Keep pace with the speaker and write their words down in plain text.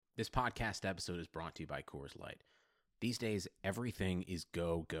This podcast episode is brought to you by Coors Light. These days, everything is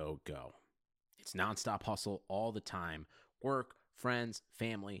go, go, go. It's nonstop hustle all the time. Work, friends,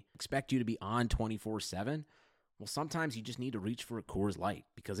 family expect you to be on 24/7. Well, sometimes you just need to reach for a Coors Light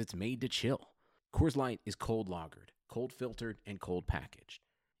because it's made to chill. Coors Light is cold lagered, cold filtered, and cold packaged.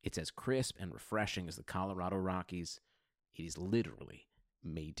 It's as crisp and refreshing as the Colorado Rockies. It is literally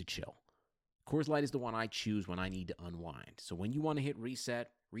made to chill. Coors Light is the one I choose when I need to unwind. So when you want to hit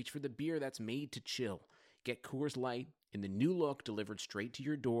reset, reach for the beer that's made to chill. Get Coors Light in the new look delivered straight to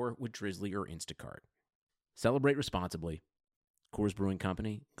your door with Drizzly or Instacart. Celebrate responsibly. Coors Brewing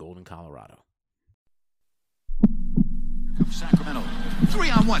Company, Golden, Colorado. Sacramento.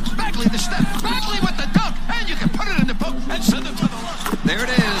 3-on-1. Bagley the step. Bagley with the dunk. And you can put it in the book and send it to the left. There it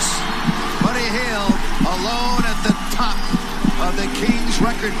is. Buddy Hield alone at the top of the Kings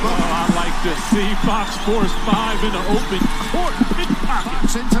record book. Oh, I'd like to see Fox Force 5 in the open court.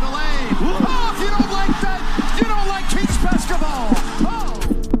 Fox into the lane. Oh, if you don't like that, you don't like Kings basketball. Oh.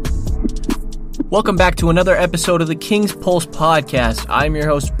 Welcome back to another episode of the Kings Pulse podcast. I'm your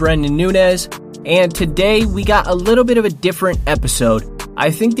host, Brendan Nunez, and today we got a little bit of a different episode. I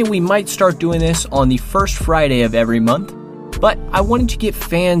think that we might start doing this on the first Friday of every month, but I wanted to get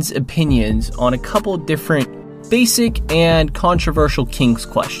fans' opinions on a couple different basic and controversial Kings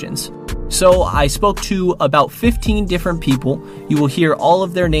questions. So I spoke to about 15 different people. You will hear all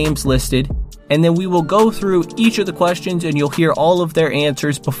of their names listed, and then we will go through each of the questions and you'll hear all of their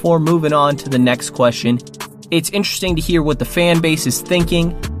answers before moving on to the next question. It's interesting to hear what the fan base is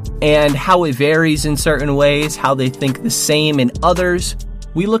thinking and how it varies in certain ways, how they think the same in others.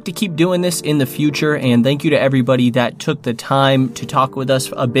 We look to keep doing this in the future, and thank you to everybody that took the time to talk with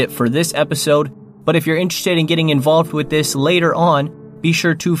us a bit for this episode. But if you're interested in getting involved with this later on, be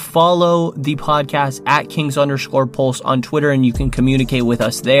sure to follow the podcast at Kings_Pulse on Twitter, and you can communicate with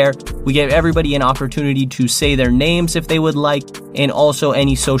us there. We give everybody an opportunity to say their names if they would like, and also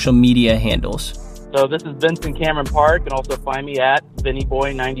any social media handles. So this is Vincent Cameron Park, and also find me at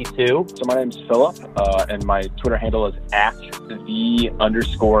VinnyBoy92. So my name's Philip, and my Twitter handle is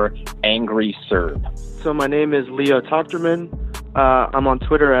 @the_angry_serb. So my name is Leo Tochterman. I'm on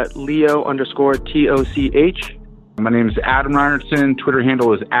Twitter at Leo_TOCH. My name is Adam Reinertson. Twitter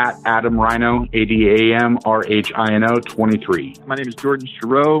handle is @AdamRhino, ADAMRHINO 23. My name is Jordan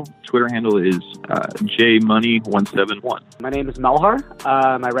Giroux. Twitter handle is JMoney171. My name is Melhar.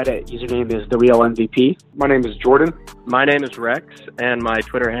 My Reddit username is TheRealMVP. My name is Jordan. My name is Rex, and my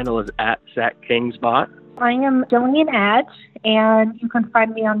Twitter handle is @SacKingsBot. I am Jillian Adge, and you can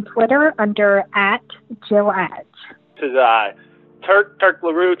find me on Twitter under @JillAdge. This is Turk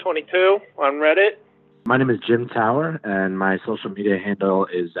LaRue 22 on Reddit. My name is Jim Tower, and my social media handle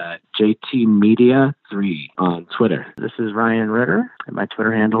is JTmedia3 on Twitter. This is Ryan Ritter, and my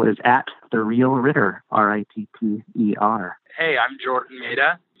Twitter handle is @TheRealRitter, RITTER. Hey, I'm Jordan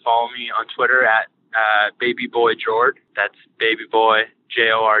Maida. Follow me on Twitter @BabyBoyJord. That's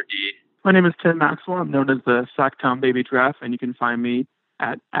BabyBoyJord. My name is Tim Maxwell. I'm known as the Sacktown Baby Giraffe, and you can find me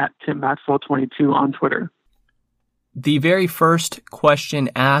at TimMaxwell22 on Twitter. The very first question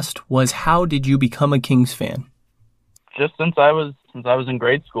asked was, how did you become a Kings fan? Just since I was in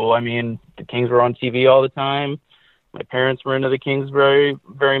grade school. I mean, the Kings were on TV all the time. My parents were into the Kings very,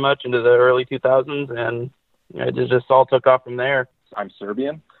 very much into the early 2000s, and it just all took off from there. I'm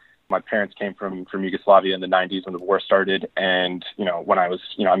Serbian. My parents came from Yugoslavia in the 90s when the war started, and when I was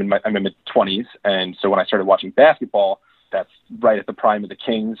I'm in my mid-20s, and so when I started watching basketball, that's right at the prime of the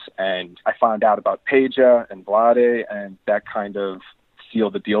Kings, and I found out about Peja and Vlade, and that kind of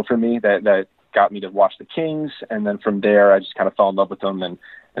sealed the deal for me. That got me to watch the Kings, and then from there, I just kind of fell in love with them and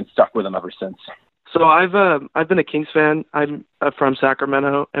stuck with them ever since. So I've been a Kings fan. I'm from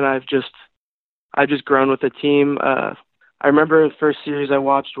Sacramento, and I've just grown with the team. I remember the first series I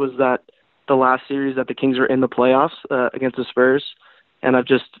watched was the last series that the Kings were in the playoffs against the Spurs, and I've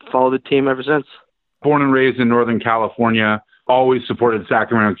just followed the team ever since. Born and raised in Northern California, always supported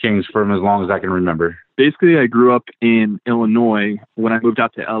Sacramento Kings from as long as I can remember. Basically, I grew up in Illinois. When I moved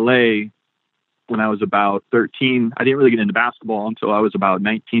out to LA when I was about 13, I didn't really get into basketball until I was about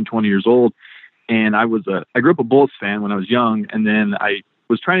 19, 20 years old. And I grew up a Bulls fan when I was young, and then I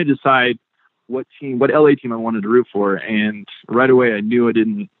was trying to decide what LA team I wanted to root for. And right away, I knew I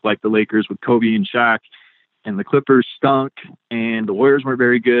didn't like the Lakers with Kobe and Shaq, and the Clippers stunk, and the Warriors weren't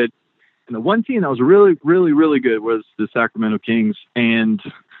very good. And the one team that was really, really, really good was the Sacramento Kings. And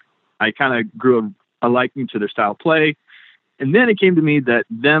I kind of grew a liking to their style of play. And then it came to me that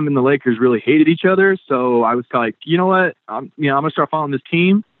them and the Lakers really hated each other. So I was like, you know what? I'm going to start following this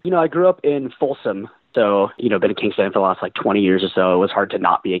team. I grew up in Folsom, So, been a Kings fan for the last 20 years or so. It was hard to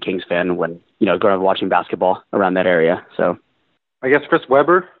not be a Kings fan when, growing up watching basketball around that area. So I guess Chris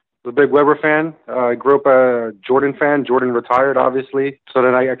Webber. I was a big Webber fan. I grew up a Jordan fan. Jordan retired, obviously. So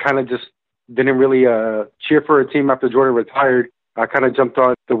then I kind of just didn't really cheer for a team after Jordan retired. I kind of jumped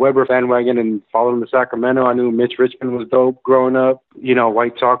on the Webber bandwagon and followed him to Sacramento. I knew Mitch Richmond was dope growing up.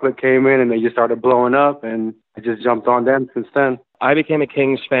 White Chocolate came in and they just started blowing up, and I just jumped on them since then. I became a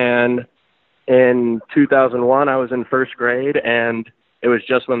Kings fan in 2001. I was in first grade, and it was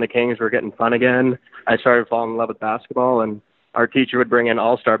just when the Kings were getting fun again. I started falling in love with basketball, and our teacher would bring in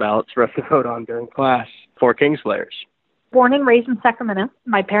all-star ballots for us to vote on during class for Kings players. Born and raised in Sacramento.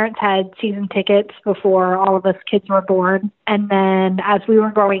 My parents had season tickets before all of us kids were born. And then as we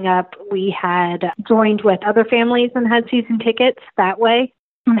were growing up, we had joined with other families and had season tickets that way,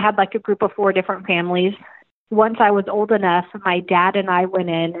 and had a group of 4 different families. Once I was old enough, my dad and I went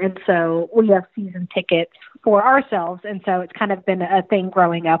in, and so we have season tickets for ourselves. And so it's kind of been a thing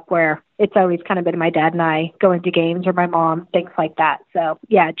growing up where it's always kind of been my dad and I going to games, or my mom, things like that. So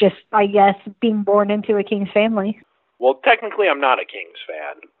yeah, just, I guess, being born into a Kings family. Well, technically, I'm not a Kings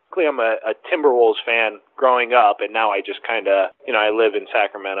fan. Technically, I'm a Timberwolves fan growing up, and now I just kind of, I live in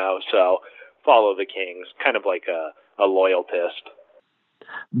Sacramento, so follow the Kings, kind of like a loyalist.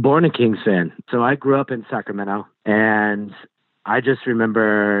 Born a Kings fan. So I grew up in Sacramento, and I just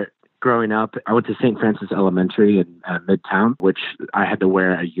remember growing up, I went to St. Francis Elementary in Midtown, which I had to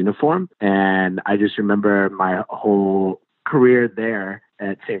wear a uniform. And I just remember my whole career there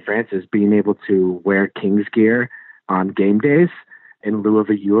at St. Francis being able to wear Kings gear on game days in lieu of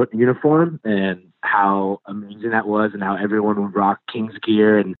a uniform, and how amazing that was, and how everyone would rock Kings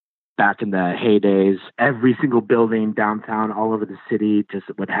gear. And back in the heydays, every single building downtown all over the city just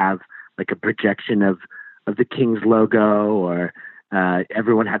would have a projection of the Kings logo, or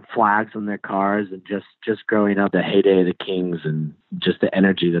everyone had flags on their cars. And just growing up, the heyday of the Kings, and just the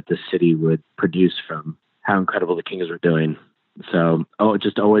energy that the city would produce from how incredible the Kings were doing. So,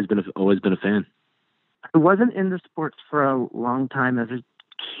 just always been a fan. I wasn't into sports for a long time as a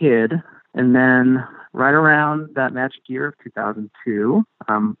kid. And then right around that magic year of 2002,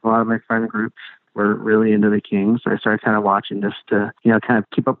 a lot of my friend groups were really into the Kings. So I started kind of watching just to, kind of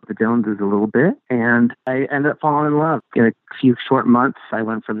keep up with the Joneses a little bit. And I ended up falling in love. In a few short months, I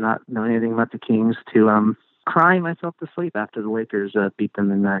went from not knowing anything about the Kings to crying myself to sleep after the Lakers beat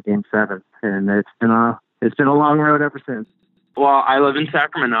them in Game 7. And it's been a long road ever since. Well, I live in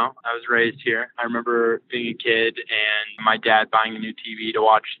Sacramento. I was raised here. I remember being a kid and my dad buying a new TV to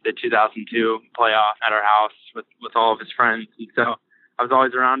watch the 2002 playoff at our house with all of his friends. And so I was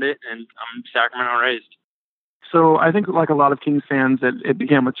always around it, and I'm Sacramento raised. So I think like a lot of Kings fans, it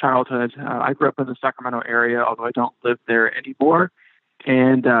began with childhood. I grew up in the Sacramento area, although I don't live there anymore.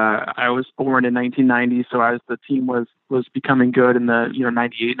 And I was born in 1990, so as the team was becoming good in the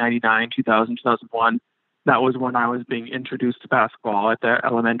 98, 99, 2000, 2001, that was when I was being introduced to basketball at the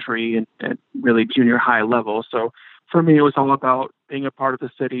elementary and really junior high level. So for me, it was all about being a part of the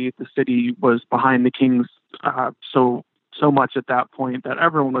city. The city was behind the Kings so much at that point that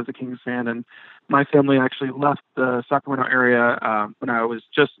everyone was a Kings fan. And my family actually left the Sacramento area when I was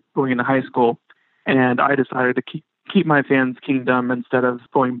just going into high school. And I decided to keep my fans' kingdom instead of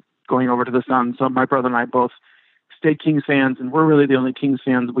going over to the Sun. So my brother and I both stayed Kings fans, and we're really the only Kings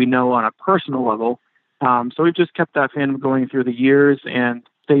fans we know on a personal level. So we've just kept that fandom going through the years and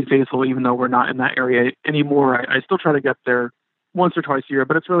stayed faithful, even though we're not in that area anymore. I still try to get there once or twice a year,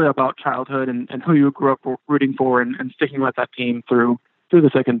 but it's really about childhood and who you grew up rooting for and sticking with that team through the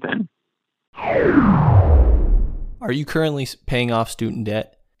thick and thin. Are you currently paying off student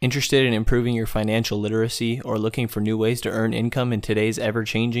debt? Interested in improving your financial literacy, or looking for new ways to earn income in today's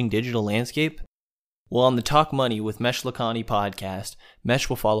ever-changing digital landscape? Well, on the Talk Money with Mesh Lakhani podcast, Mesh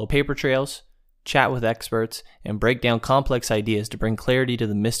will follow paper trails, chat with experts, and break down complex ideas to bring clarity to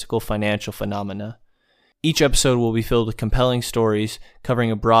the mystical financial phenomena. Each episode will be filled with compelling stories covering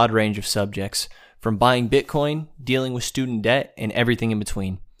a broad range of subjects, from buying Bitcoin, dealing with student debt, and everything in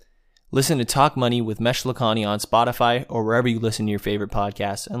between. Listen to Talk Money with Mesh Lakhani on Spotify or wherever you listen to your favorite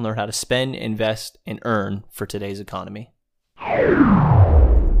podcasts, and learn how to spend, invest, and earn for today's economy.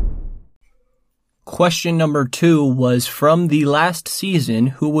 Question number 2 was, from the last season,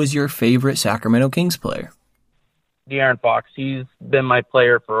 who was your favorite Sacramento Kings player? De'Aaron Fox. He's been my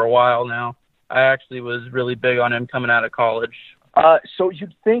player for a while now. I actually was really big on him coming out of college. So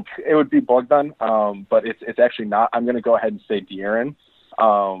you'd think it would be Bogdan, but it's actually not. I'm going to go ahead and say De'Aaron,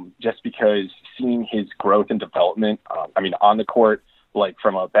 just because seeing his growth and development, on the court, like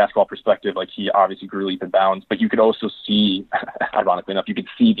from a basketball perspective, like he obviously grew leaps and bounds, but you could also see, ironically enough, you could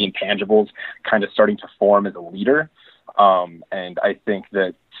see the intangibles kind of starting to form as a leader. And I think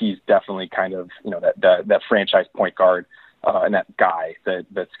that he's definitely kind of, that franchise point guard and that guy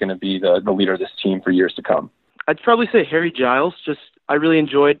that's going to be the leader of this team for years to come. I'd probably say Harry Giles. I really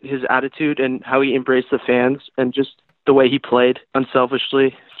enjoyed his attitude and how he embraced the fans and just the way he played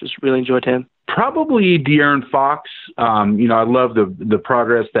unselfishly. Just really enjoyed him. Probably De'Aaron Fox. I love the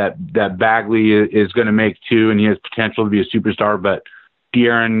progress that Bagley is going to make too, and he has potential to be a superstar. But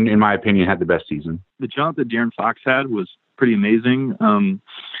De'Aaron, in my opinion, had the best season. The jump that De'Aaron Fox had was pretty amazing.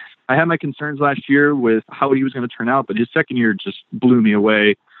 I had my concerns last year with how he was going to turn out, but his second year just blew me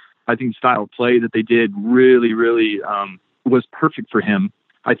away. I think the style of play that they did really, really was perfect for him.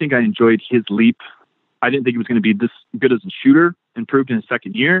 I think I enjoyed his leap. I didn't think he was going to be this good as a shooter, improved in his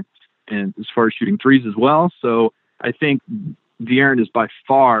second year, and as far as shooting threes as well. So I think De'Aaron is by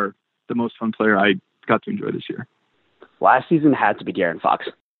far the most fun player I got to enjoy this year. Last season had to be De'Aaron Fox.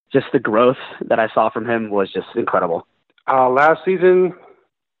 Just the growth that I saw from him was just incredible. Last season,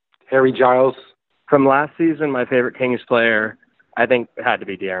 Harry Giles. From last season, my favorite Kings player, I think, had to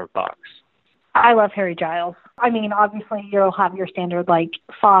be De'Aaron Fox. I love Harry Giles. I mean, obviously you'll have your standard like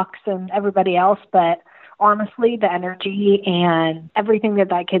Fox and everybody else, but honestly, the energy and everything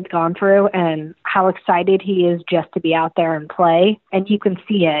that kid's gone through and how excited he is just to be out there and play. And you can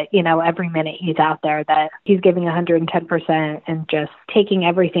see it, every minute he's out there that he's giving 110% and just taking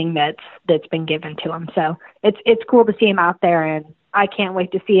everything that's been given to him. So it's cool to see him out there, and I can't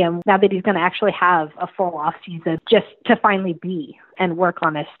wait to see him now that he's going to actually have a full off season just to finally be and work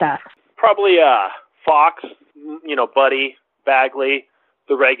on his stuff. Probably Fox, Buddy, Bagley,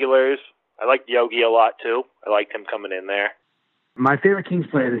 the regulars. I liked Yogi a lot, too. I liked him coming in there. My favorite Kings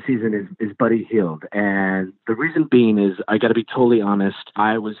player this season is Buddy Hield. And the reason being is, I got to be totally honest,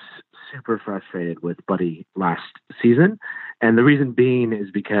 I was super frustrated with Buddy last season. And the reason being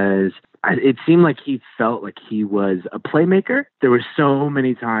is because it seemed like he felt like he was a playmaker. There were so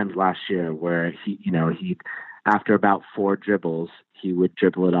many times last year where he after about 4 dribbles, he would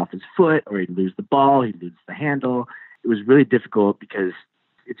dribble it off his foot, or he'd lose the ball, he'd lose the handle. It was really difficult because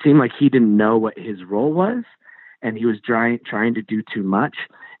it seemed like he didn't know what his role was, and he was trying to do too much.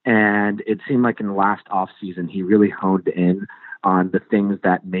 And it seemed like in the last offseason, he really honed in on the things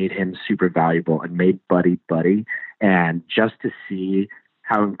that made him super valuable and made Buddy. And just to see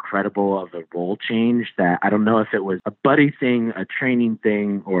how incredible of a role change that, I don't know if it was a Buddy thing, a training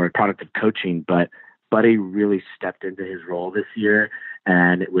thing, or a product of coaching, but Buddy really stepped into his role this year,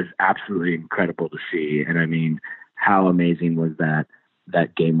 and it was absolutely incredible to see. And I mean, how amazing was that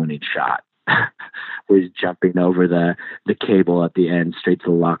game-winning shot? Was jumping over the cable at the end straight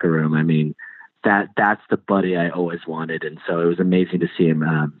to the locker room. I mean, that's the Buddy I always wanted, and so it was amazing to see him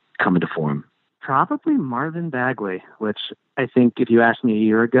come into form. Probably Marvin Bagley, which I think if you asked me a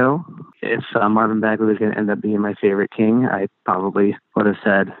year ago if Marvin Bagley was going to end up being my favorite King, I probably would have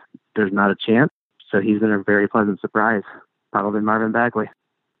said there's not a chance. So he's been a very pleasant surprise. Probably Marvin Bagley.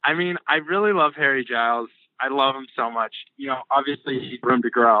 I mean, I really love Harry Giles. I love him so much. Obviously he's room to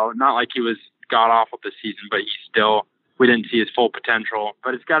grow. Not like he was god-awful this season, but we didn't see his full potential.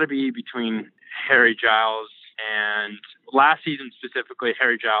 But it's got to be between Harry Giles and last season specifically,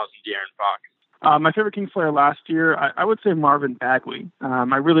 Harry Giles and De'Aaron Fox. My favorite Kings player last year, I would say Marvin Bagley.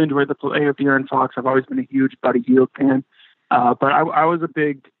 I really enjoyed the play of De'Aaron Fox. I've always been a huge Buddy Hield fan. But I was a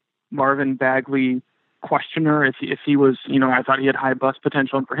big Marvin Bagley questioner if he was, I thought he had high bust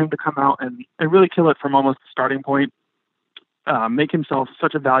potential, and for him to come out and really kill it from almost the starting point, make himself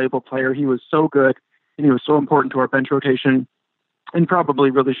such a valuable player. He was so good, and he was so important to our bench rotation, and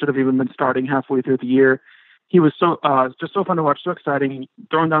probably really should have even been starting halfway through the year. He was just so fun to watch, so exciting,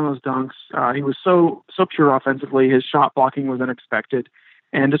 throwing down those dunks. He was so pure offensively. His shot blocking was unexpected,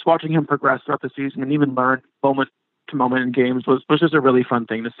 and just watching him progress throughout the season and even learn moment to moment in games was just a really fun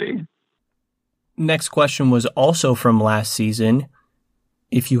thing to see. Next question was also from last season.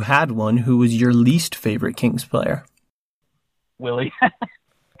 If you had one, who was your least favorite Kings player? Willie.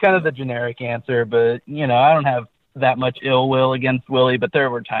 Kind of the generic answer, but, I don't have that much ill will against Willie, but there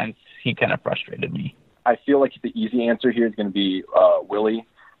were times he kind of frustrated me. I feel like the easy answer here is going to be Willie.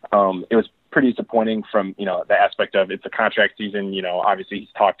 It was pretty disappointing from, the aspect of it's a contract season. Obviously he's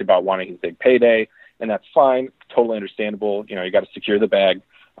talked about wanting his big payday, and that's fine. Totally understandable. You got to secure the bag.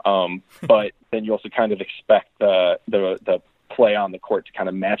 But then you also kind of expect the play on the court to kind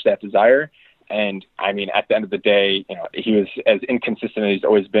of match that desire. And I mean, at the end of the day, he was as inconsistent as he's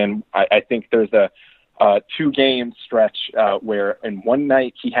always been. I think there's a 2-game stretch where in one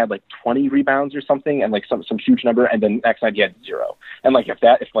night he had like 20 rebounds or something, and like some huge number, and then next night he had 0. And like if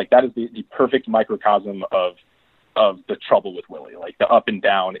that is the perfect microcosm of the trouble with Willie. Like the up and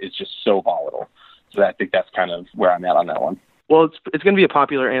down is just so volatile. So I think that's kind of where I'm at on that one. Well, it's going to be a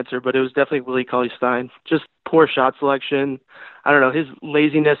popular answer, but it was definitely Willie Cauley-Stein. Just poor shot selection. I don't know, his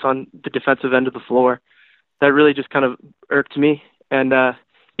laziness on the defensive end of the floor. That really just kind of irked me. And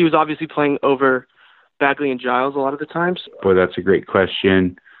he was obviously playing over Bagley and Giles a lot of the times. Boy, that's a great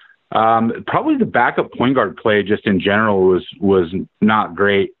question. Probably the backup point guard play just in general was not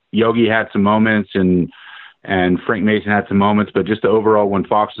great. Yogi had some moments and Frank Mason had some moments, but just the overall, when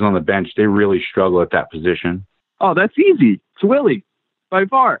Fox was on the bench, they really struggle at that position. Oh, that's easy. It's Willie, by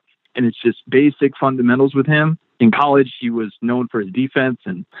far. And it's just basic fundamentals with him. In college, he was known for his defense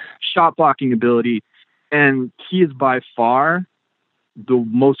and shot blocking ability. And he is by far the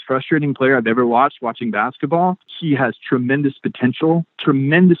most frustrating player I've ever watched watching basketball. He has tremendous potential.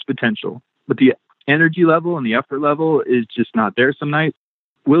 But the energy level and the effort level is just not there some nights.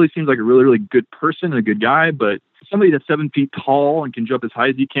 Willie seems like a really, really good person and a good guy, but somebody that's 7 feet tall and can jump as high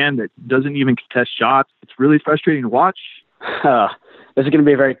as he can that doesn't even contest shots, it's really frustrating to watch. This is going to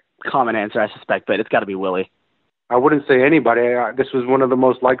be a very common answer, I suspect, but it's got to be Willie. I wouldn't say anybody. This was one of the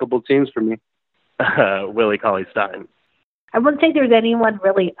most likable teams for me. Willie Cauley-Stein. I wouldn't say there's anyone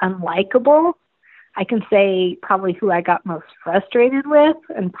really unlikable. I can say probably who I got most frustrated with,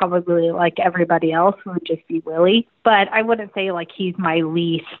 and probably like everybody else would just be Willie. But I wouldn't say like he's my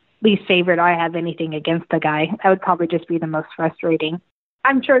least favorite. I have anything against the guy. That would probably just be the most frustrating.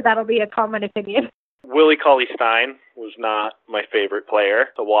 I'm sure that'll be a common opinion. Willie Cauley-Stein was not my favorite player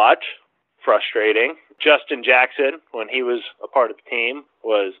to watch. Frustrating. Justin Jackson, when he was a part of the team,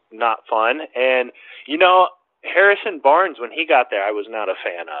 was not fun. And, Harrison Barnes, when he got there, I was not a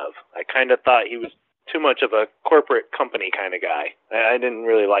fan of. I kind of thought he was too much of a corporate company kind of guy. I didn't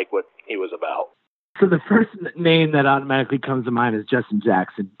really like what he was about. So the first name that automatically comes to mind is Justin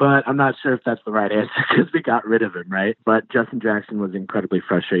Jackson, but I'm not sure if that's the right answer because we got rid of him, right? But Justin Jackson was incredibly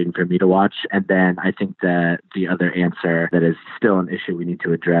frustrating for me to watch. And then I think that the other answer that is still an issue we need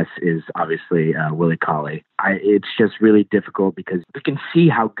to address is obviously Willie Cauley. It's just really difficult because we can see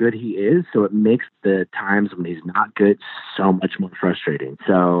how good he is, so it makes the times when he's not good so much more frustrating.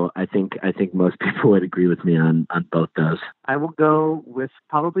 So I think most people would agree with me on both those. I will go with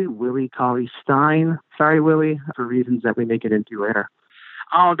probably Willie Cauley-Stein. Sorry, Willie, for reasons that we may get into later.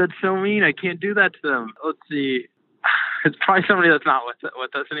 Oh, that's so mean. I can't do that to them. Let's see. It's probably somebody that's not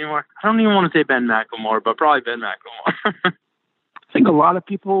with us anymore. I don't even want to say Ben McLemore, but probably Ben McLemore. I think a lot of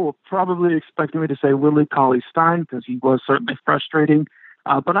people were probably expecting me to say Willie Cauley-Stein because he was certainly frustrating.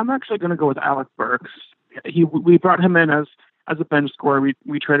 But I'm actually going to go with Alec Burks. We brought him in as a bench scorer.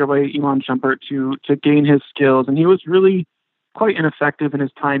 We traded away Iman Shumpert to gain his skills, and he was really quite ineffective in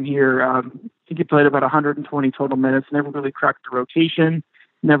his time here. I think he played about 120 total minutes, never really cracked a rotation,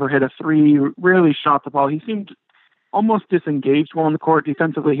 never hit a three, rarely shot the ball. He seemed almost disengaged while on the court.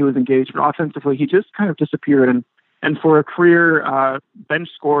 Defensively, he was engaged, but offensively, he just kind of disappeared. And for a career bench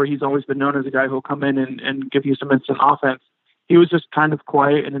scorer, he's always been known as a guy who'll come in and give you some instant offense. He was just kind of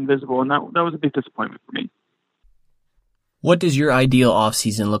quiet and invisible, and that was a big disappointment for me. What does your ideal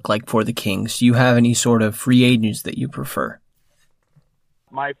offseason look like for the Kings? Do you have any sort of free agents that you prefer?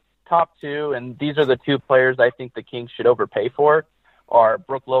 My top two, and these are the two players I think the Kings should overpay for, are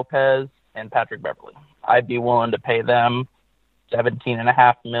Brook Lopez and Patrick Beverley. I'd be willing to pay them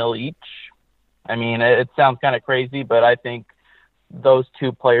 $17.5 million each. I mean, it sounds kind of crazy, but I think those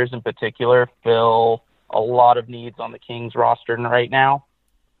two players in particular fill a lot of needs on the Kings roster right now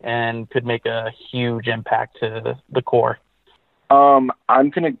and could make a huge impact to the core. I'm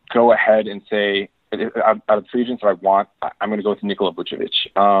going to go ahead and say, out of free agents that I want, I'm going to go with Nikola Vucevic.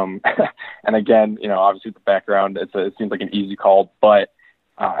 And again, obviously the background, it seems like an easy call, but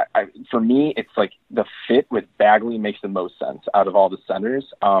for me, it's like the fit with Bagley makes the most sense out of all the centers.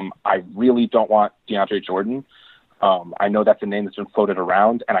 I really don't want DeAndre Jordan. I know that's a name that's been floated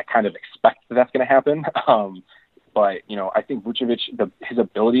around, and I kind of expect that's going to happen. But, I think Vucevic, his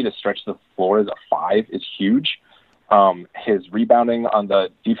ability to stretch the floor as a 5 is huge. His rebounding on the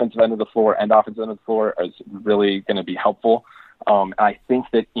defensive end of the floor and offensive end of the floor is really going to be helpful. And I think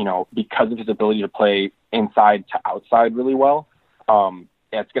that, because of his ability to play inside to outside really well,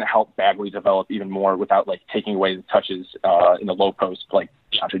 it's going to help Bagley develop even more without taking away the touches in the low post like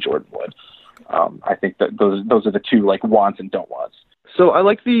DeAndre Jordan would. I think that those are the two wants and don't wants. So I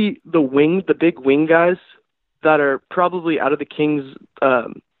like the big wing guys that are probably out of the Kings.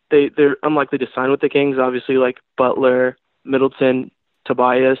 They're unlikely to sign with the Kings, obviously, like Butler, Middleton,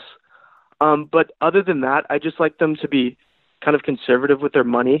 Tobias. But other than that, I just like them to be kind of conservative with their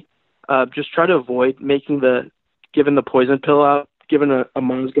money. Just try to avoid giving the poison pill out, giving a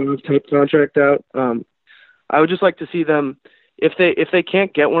Mozgov type contract out. I would just like to see them, if they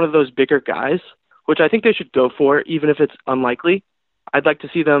can't get one of those bigger guys, which I think they should go for, even if it's unlikely. I'd like to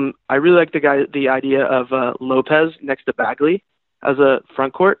see them. I really like the idea of Lopez next to Bagley as a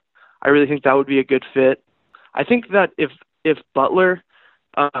front court. I really think that would be a good fit. I think that if Butler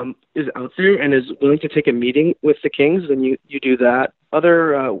is out there and is willing to take a meeting with the Kings, then you do that.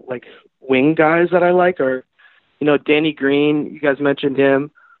 Other like wing guys that I like are, Danny Green. You guys mentioned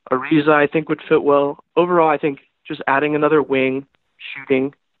him. Ariza, I think, would fit well. Overall, I think just adding another wing,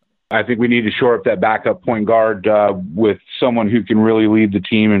 shooting. I think we need to shore up that backup point guard with someone who can really lead the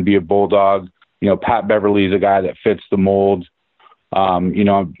team and be a bulldog. Pat Beverly is a guy that fits the mold. I'm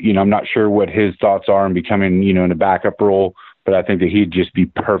not sure what his thoughts are in becoming, in a backup role, but I think that he'd just be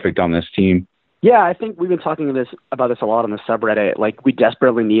perfect on this team. Yeah, I think we've been talking about this a lot on the subreddit. Like, we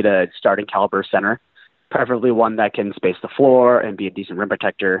desperately need a starting caliber center, preferably one that can space the floor and be a decent rim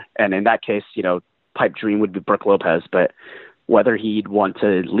protector. And in that case, pipe dream would be Brook Lopez, but whether he'd want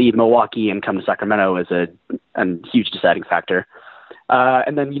to leave Milwaukee and come to Sacramento is a huge deciding factor.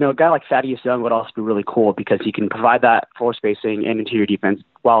 And then, a guy like Thaddeus Young would also be really cool because he can provide that floor spacing and interior defense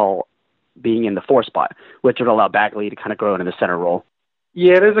while being in the 4 spot, which would allow Bagley to kind of grow into the center role.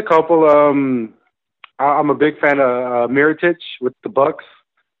 Yeah, there's a couple. I'm a big fan of Mirotic with the Bucks.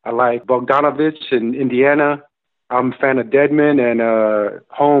 I like Bogdanovich in Indiana. I'm a fan of Dedmon and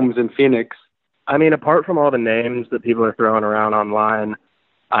Holmes in Phoenix. I mean, apart from all the names that people are throwing around online,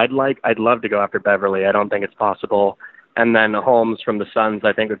 I'd love to go after Beverly. I don't think it's possible. And then Holmes from the Suns,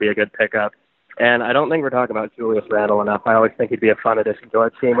 I think, would be a good pickup. And I don't think we're talking about Julius Randle enough. I always think he'd be a fun addition to our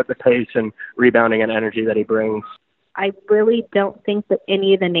team with the pace and rebounding and energy that he brings. I really don't think that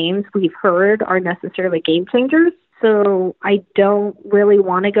any of the names we've heard are necessarily game changers. So I don't really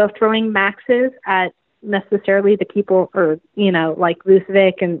want to go throwing maxes at necessarily the people or, like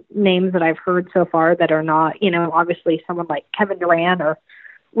Vucevic and names that I've heard so far that are not, obviously someone like Kevin Durant or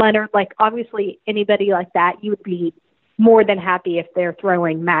Leonard. Like, obviously anybody like that, you would be more than happy if they're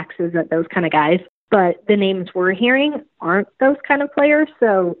throwing maxes at those kind of guys. But the names we're hearing aren't those kind of players.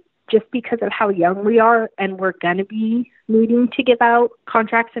 So just because of how young we are and we're going to be needing to give out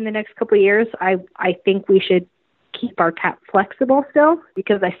contracts in the next couple of years, I think we should keep our cap flexible still,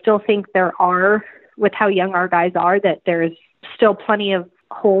 because I still think there are, with how young our guys are, that there's still plenty of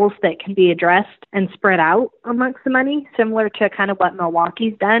holes that can be addressed and spread out amongst the money, similar to kind of what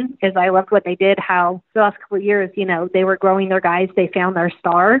Milwaukee's done. Is I loved what they did, how the last couple of years, they were growing their guys, they found their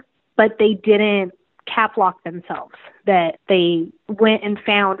star, but they didn't cap lock themselves, that they went and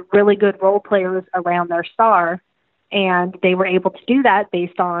found really good role players around their star, and they were able to do that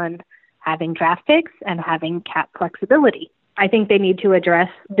based on having draft picks and having cap flexibility. I think they need to address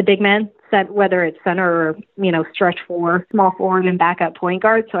the big men, whether it's center or, stretch 4, small forward, and backup point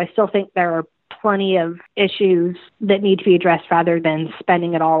guard. So I still think there are plenty of issues that need to be addressed rather than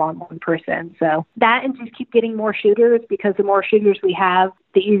spending it all on one person. So that, and just keep getting more shooters, because the more shooters we have,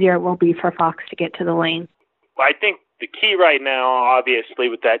 the easier it will be for Fox to get to the lane. Well, I think the key right now, obviously,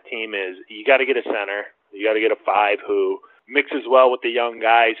 with that team is you got to get a center. You got to get a 5 who mixes well with the young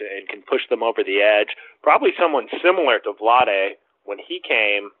guys and can push them over the edge. Probably someone similar to Vlade when he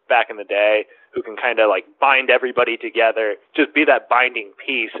came back in the day, who can kind of like bind everybody together, just be that binding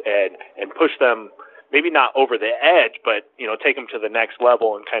piece and push them, maybe not over the edge, but, take them to the next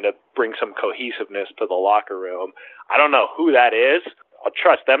level and kind of bring some cohesiveness to the locker room. I don't know who that is. I'll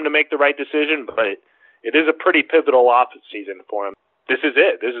trust them to make the right decision, but it is a pretty pivotal off season for them. This is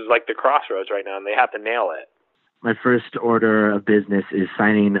it. This is like the crossroads right now, and they have to nail it. My first order of business is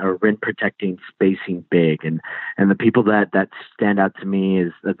signing a rim protecting spacing big. And the people that stand out to me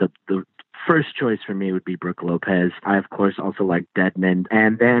is that the first choice for me would be Brook Lopez. I, of course, also like Dedmon.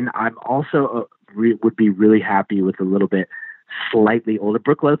 And then I'm also would be really happy with a little bit slightly older.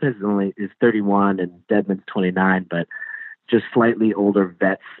 Brook Lopez is 31 and Dedmon's 29, but just slightly older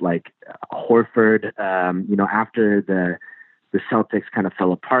vets like Horford. After the Celtics kind of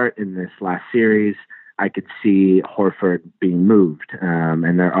fell apart in this last series, I could see Horford being moved.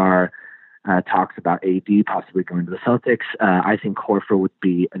 And there are talks about AD possibly going to the Celtics. I think Horford would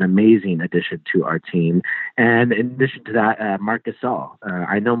be an amazing addition to our team. And in addition to that, Marc Gasol.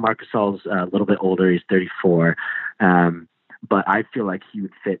 I know Marc Gasol's a little bit older. He's 34. But I feel like he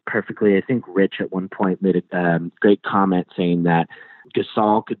would fit perfectly. I think Rich at one point made a great comment saying that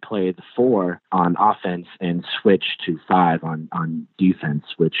Gasol could play the 4 on offense and switch to 5 on defense,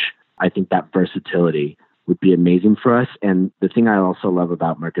 which I think that versatility would be amazing for us. And the thing I also love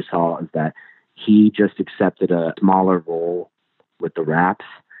about Marc Gasol is that he just accepted a smaller role with the Raps.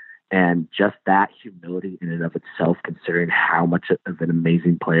 And just that humility in and of itself, considering how much of an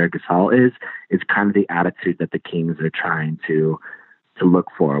amazing player Gasol is kind of the attitude that the Kings are trying to look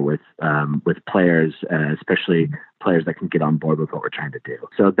for with players, especially players that can get on board with what we're trying to do.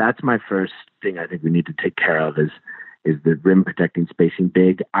 So that's my first thing I think we need to take care of is the rim protecting spacing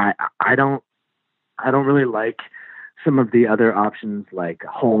big. I don't really like some of the other options like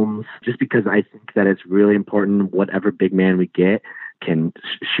Holmes, just because I think that it's really important whatever big man we get can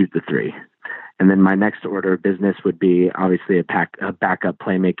shoot the three. And then my next order of business would be obviously a backup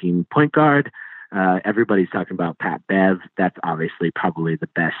playmaking point guard. Everybody's talking about Pat Bev. That's obviously probably the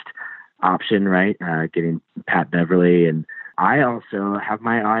best option, right? Getting Pat Beverly. And I also have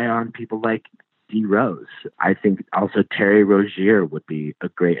my eye on people like D Rose. I think also Terry Rozier would be a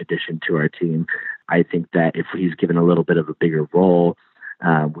great addition to our team. I think that if he's given a little bit of a bigger role,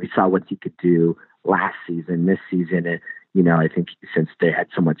 we saw what he could do last season. This season, I think since they had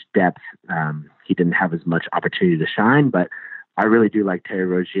so much depth, he didn't have as much opportunity to shine, but I really do like Terry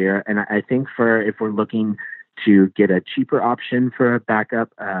Rozier. And I think if we're looking to get a cheaper option for a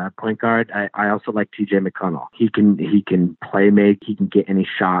backup point guard, I also like TJ McConnell. He can play make, he can get any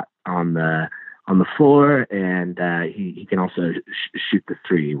shot on the floor, and he can also shoot the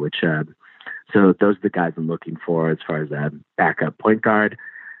three, which so those are the guys I'm looking for as far as a backup point guard.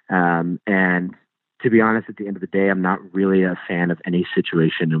 And to be honest, at the end of the day, I'm not really a fan of any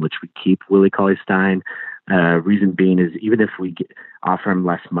situation in which we keep Willie Cauley-Stein. Reason being is even if we offer him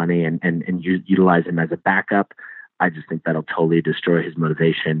less money and utilize him as a backup, I just think that'll totally destroy his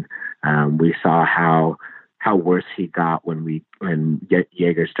motivation. We saw how worse he got when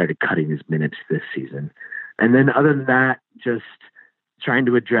Jaeger started cutting his minutes this season. And then other than that, just trying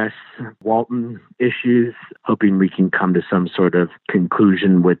to address Walton issues, hoping we can come to some sort of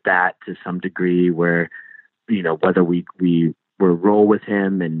conclusion with that to some degree where, whether we roll with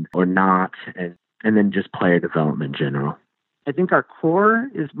him or not, and then just player development in general. I think our core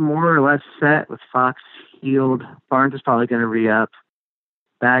is more or less set with Fox, Hield. Barnes is probably going to re-up.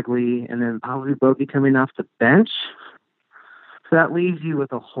 Bagley, and then probably Bogey coming off the bench. So that leaves you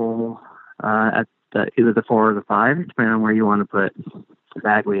with a hole at either the 4 or the 5, depending on where you want to put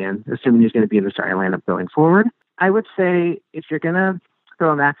Bagley in, assuming he's going to be in the starting lineup going forward. I would say if you're going to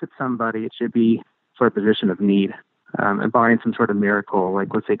throw a max at somebody, it should be for a position of need. And barring some sort of miracle, like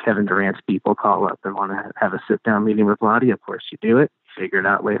let's say Kevin Durant's people call up and want to have a sit-down meeting with Lottie, of course you do it, figure it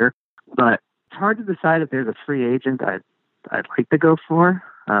out later. But it's hard to decide if there's a free agent I'd like to go for.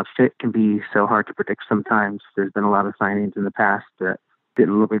 Fit can be so hard to predict sometimes. There's been a lot of signings in the past that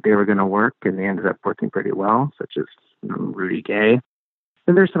didn't look like they were going to work, and they ended up working pretty well, such as Rudy Gay.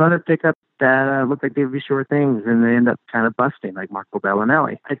 And there's some other pickups that look like they would be sure things, and they end up kind of busting, like Marco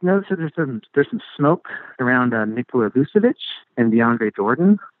Bellinelli. I've noticed that there's some smoke around Nikola Vucevic and DeAndre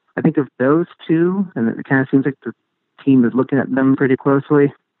Jordan. I think of those two, and it kind of seems like the team is looking at them pretty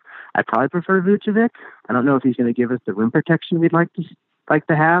closely. I probably prefer Vucevic. I don't know if he's going to give us the rim protection we'd like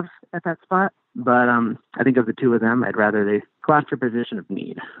to have at that spot, but I think of the two of them, I'd rather they go after a position of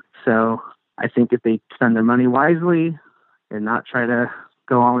need. So I think if they spend their money wisely and not try to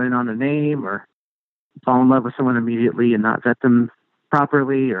go all in on a name or fall in love with someone immediately and not vet them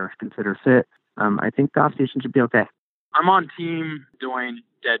properly or consider fit, I think the offseason should be okay. I'm on team Dwayne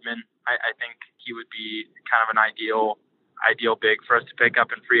Dedmon. I think he would be kind of an ideal big for us to pick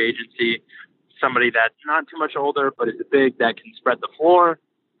up in free agency. Somebody that's not too much older, but is a big that can spread the floor.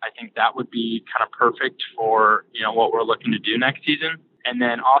 I think that would be kind of perfect for, what we're looking to do next season. And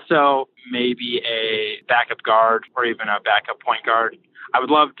then also maybe a backup guard or even a backup point guard. I would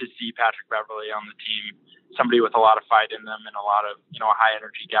love to see Patrick Beverly on the team, somebody with a lot of fight in them and a lot of, a high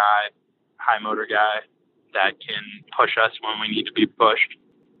energy guy, high motor guy that can push us when we need to be pushed.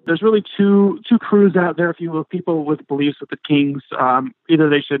 There's really two crews out there, if you will, people with beliefs with the Kings. Either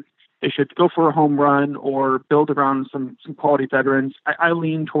they should go for a home run or build around some quality veterans. I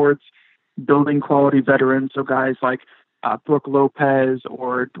lean towards building quality veterans, so guys like Brooke Lopez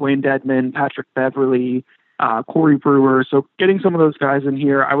or Dwayne Dedmon, Patrick Beverly, Corey Brewer. So getting some of those guys in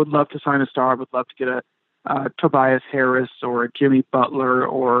here, I would love to sign a star. I would love to get a Tobias Harris or a Jimmy Butler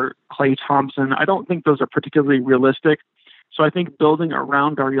or Klay Thompson. I don't think those are particularly realistic. So I think building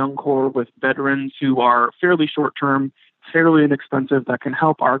around our young core with veterans who are fairly short-term, fairly inexpensive, that can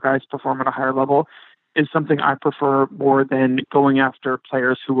help our guys perform at a higher level is something I prefer more than going after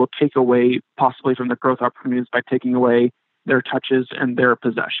players who will take away possibly from the growth opportunities by taking away their touches and their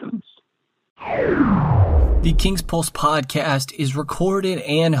possessions. The King's Pulse podcast is recorded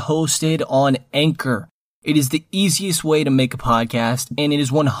and hosted on Anchor. It is the easiest way to make a podcast, and it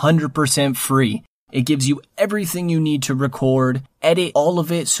is 100% free. It gives you everything you need to record, edit all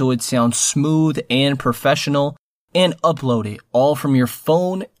of it so it sounds smooth and professional, and upload it all from your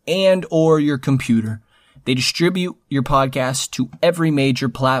phone and or your computer. They distribute your podcast to every major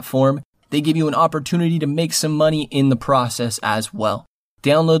platform. They give you an opportunity to make some money in the process as well.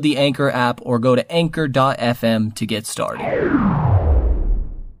 Download the Anchor app or go to anchor.fm to get started.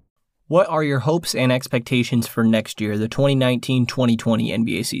 What are your hopes and expectations for next year, the 2019-2020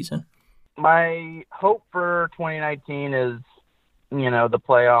 NBA season? My hope for 2019 is, the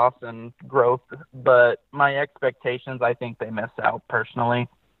playoffs and growth, but my expectations, I think they miss out personally.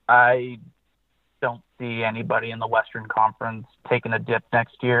 I don't see anybody in the Western Conference taking a dip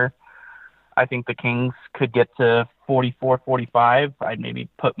next year. I think the Kings could get to 44-45. I'd maybe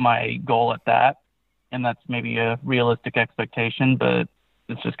put my goal at that, and that's maybe a realistic expectation, but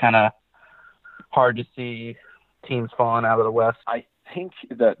it's just kind of hard to see teams falling out of the West. I think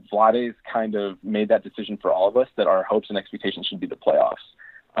that Vlade's kind of made that decision for all of us, that our hopes and expectations should be the playoffs.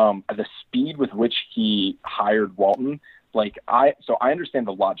 The speed with which he hired Walton, I understand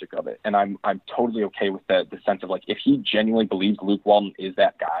the logic of it, and I'm totally okay with the sense of if he genuinely believes Luke Walton is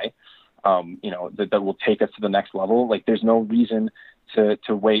that guy, that will take us to the next level. There's no reason to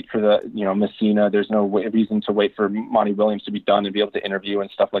wait for the Messina. There's no reason to wait for Monty Williams to be done and be able to interview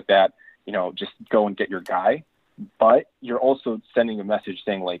and stuff like that. Just go and get your guy. But you're also sending a message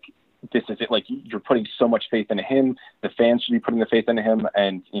saying this is it. You're putting so much faith into him. The fans should be putting the faith into him,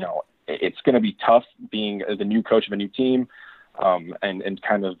 and it's going to be tough being the new coach of a new team, and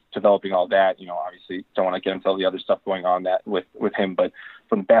kind of developing all that. Obviously don't want to get into all the other stuff going on that with him, but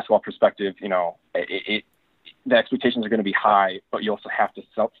from the basketball perspective, the expectations are going to be high, but you also have to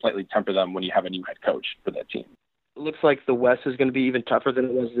slightly temper them when you have a new head coach for that team. It looks like the West is going to be even tougher than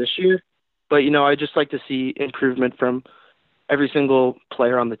it was this year. But, I just like to see improvement from every single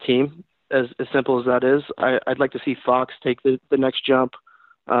player on the team, as simple as that is. I'd like to see Fox take the next jump,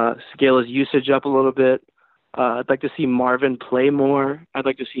 scale his usage up a little bit. I'd like to see Marvin play more. I'd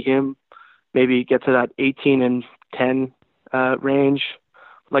like to see him maybe get to that 18 and 10 range.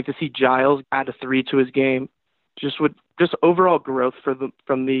 I'd like to see Giles add a 3 to his game. Just overall growth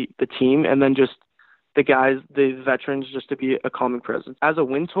from the team, and then just the guys, the veterans, just to be a calming presence. As a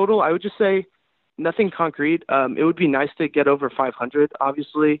win total, I would just say nothing concrete. It would be nice to get over 500.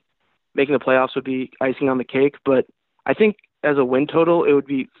 Obviously, making the playoffs would be icing on the cake, but I think as a win total, it would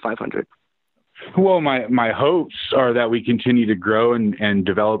be 500. Well, my hopes are that we continue to grow and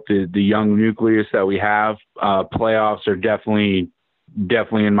develop the young nucleus that we have. Playoffs are definitely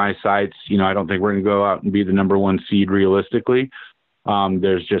in my sights. I don't think we're going to go out and be the number 1 seed realistically.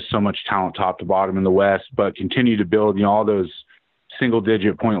 There's just so much talent top to bottom in the West, but continue to build, all those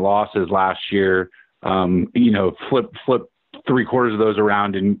single-digit point losses last year, flip 3/4 of those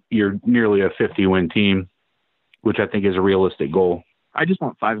around and you're nearly a 50-win team, which I think is a realistic goal. I just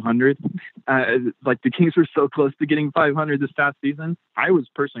want 500. The Kings were so close to getting 500 this past season. I was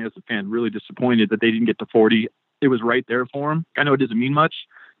personally, as a fan, really disappointed that they didn't get to 40. It was right there for them. I know it doesn't mean much,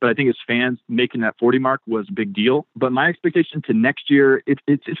 but I think as fans, making that 40 mark was a big deal. But my expectation to next year,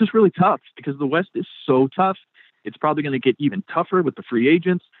 it's just really tough because the West is so tough. It's probably going to get even tougher with the free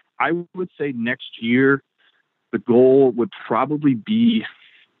agents. I would say next year, the goal would probably be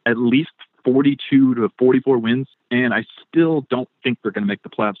at least 42 to 44 wins. And I still don't think they're going to make the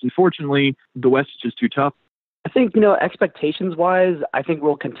playoffs. Unfortunately, the West is just too tough. I think, expectations-wise, I think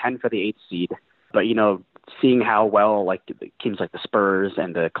we'll contend for the 8th seed. But, seeing how well teams like the Spurs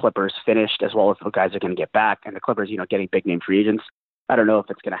and the Clippers finished, as well as the guys are going to get back, and the Clippers, getting big name free agents, I don't know if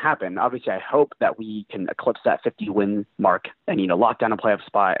it's going to happen. Obviously, I hope that we can eclipse that 50-win mark and lock down a playoff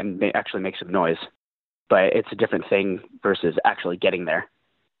spot and actually make some noise. But it's a different thing versus actually getting there.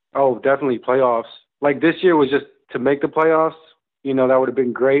 Oh, definitely playoffs. This year was just to make the playoffs. That would have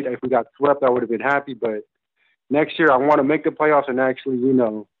been great. If we got swept, I would have been happy. But next year, I want to make the playoffs and actually,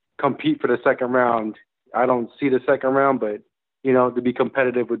 compete for the second round. I don't see the second round, but, to be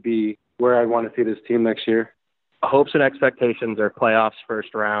competitive would be where I want to see this team next year. Hopes and expectations are playoffs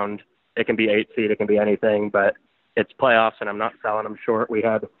first round. It can be 8 seed, it can be anything, but it's playoffs, and I'm not selling them short. We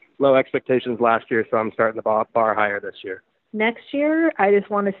had low expectations last year, so I'm starting the bar higher this year. Next year, I just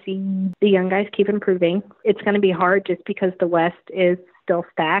want to see the young guys keep improving. It's going to be hard just because the West is still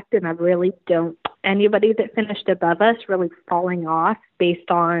stacked, and I really don't anybody that finished above us really falling off based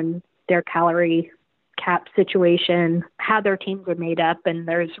on their calorie cap situation, how their teams are made up, and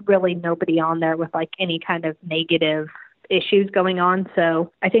there's really nobody on there with any kind of negative issues going on.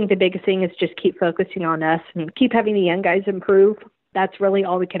 So I think the biggest thing is just keep focusing on us and keep having the young guys improve. That's really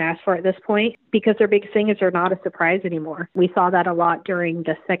all we can ask for at this point because their big thing is they're not a surprise anymore. We saw that a lot during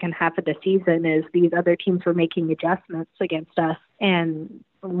the second half of the season is these other teams were making adjustments against us, and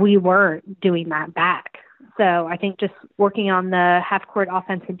we weren't doing that back. So I think just working on the half-court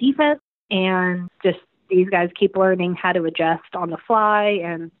offense and defense and just these guys keep learning how to adjust on the fly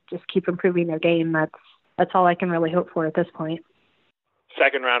and just keep improving their game. That's all I can really hope for at this point.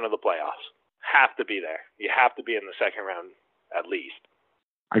 Second round of the playoffs. Have to be there. You have to be in the second round at least.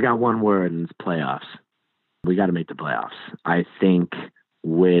 I got one word, and it's playoffs. We got to make the playoffs. I think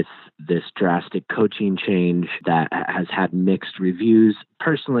with this drastic coaching change that has had mixed reviews,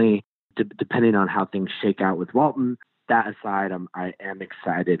 personally, depending on how things shake out with Walton, that aside, I am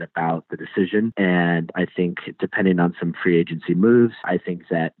excited about the decision. And I think depending on some free agency moves, I think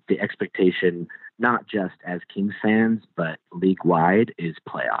that the expectation, not just as Kings fans, but league-wide, is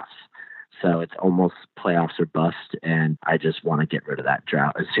playoffs. So it's almost playoffs or bust, and I just want to get rid of that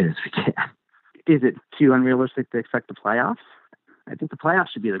drought as soon as we can. Is it too unrealistic to expect the playoffs? I think the playoffs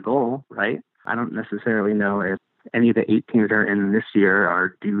should be the goal, right? I don't necessarily know if any of the 8 teams that are in this year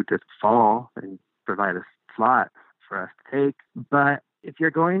are due to fall and provide a slot for us to take. But if you're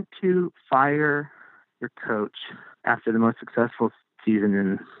going to fire your coach after the most successful season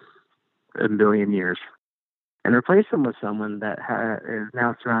in a million years and replace him with someone that is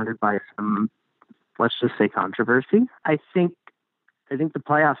now surrounded by some, let's just say, controversy, I think the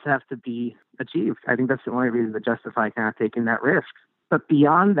playoffs have to be achieved. I think that's the only reason to justify kind of taking that risk. But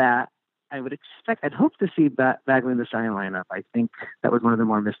beyond that, I'd hope to see Bagley in the starting lineup. I think that was one of the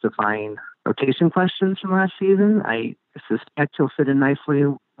more mystifying rotation questions from last season. I suspect he'll fit in nicely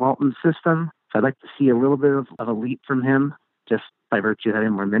in Walton's system. So I'd like to see a little bit of a leap from him, just by virtue of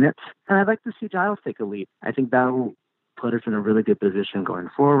having more minutes. And I'd like to see Giles take a leap. I think that'll put us in a really good position going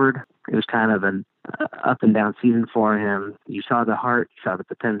forward. It was kind of an up and down season for him. You saw the heart, you saw the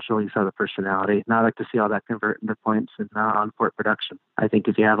potential, you saw the personality. Now I'd like to see all that convert into points and on-court production. I think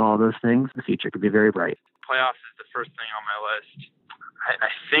if you have all those things, the future could be very bright. Playoffs is the first thing on my list. I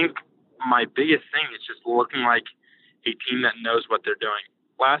think my biggest thing is just looking like a team that knows what they're doing.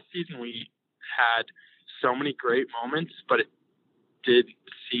 Last season we had so many great moments, but it did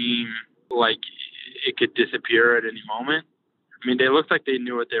seem like it could disappear at any moment. I mean, they looked like they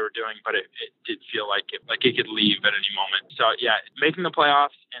knew what they were doing, but it did feel like it could leave at any moment. So, yeah, making the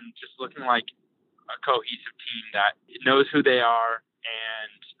playoffs and just looking like a cohesive team that knows who they are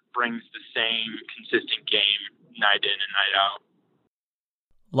and brings the same consistent game night in and night out.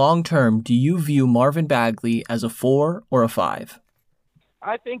 Long term, do you view Marvin Bagley as a 4 or a 5?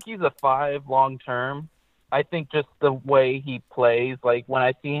 I think he's a 5 long term. I think just the way he plays, like when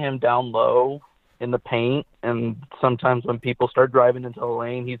I see him down low in the paint, and sometimes when people start driving into the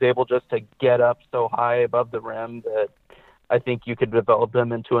lane, he's able just to get up so high above the rim that I think you could develop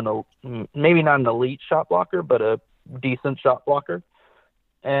him into maybe not an elite shot blocker, but a decent shot blocker.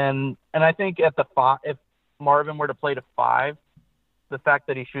 And I think at the 5, if Marvin were to play to 5, the fact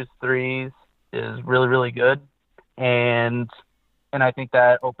that he shoots threes is really, really good. And I think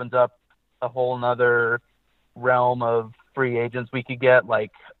that opens up a whole nother realm of free agents we could get.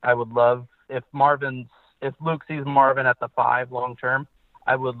 Like, I would love if Luke sees Marvin at the 5 long term,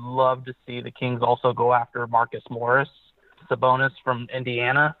 I would love to see the Kings also go after Marcus Morris, Sabonis from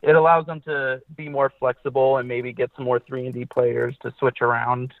Indiana. It allows them to be more flexible and maybe get some more 3-and-D players to switch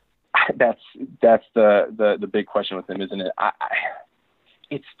around. That's the big question with him, isn't it?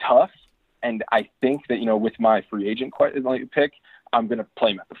 It's tough, and I think that, with my free agent pick, I'm going to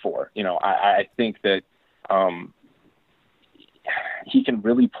play him at the 4. I think that he can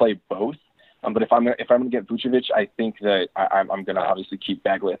really play both. But if I'm going to get Vucevic, I think that I'm going to obviously keep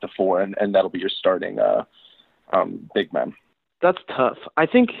Bagley at the 4, and that'll be your starting big man. That's tough. I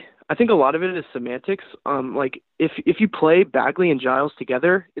think a lot of it is semantics. Like if you play Bagley and Giles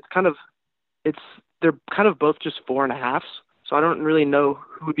together, they're kind of both just 4.5s. So I don't really know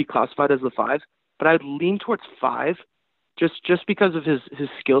who would be classified as the 5, but I'd lean towards 5, just because of his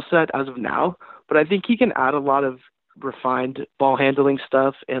skill set as of now. But I think he can add a lot of refined ball handling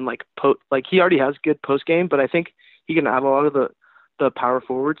stuff and he already has good post game, but I think he can add a lot of the power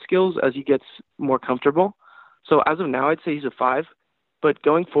forward skills as he gets more comfortable. So as of now, I'd say he's a 5, but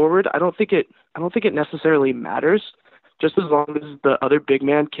going forward, I don't think it necessarily matters, just as long as the other big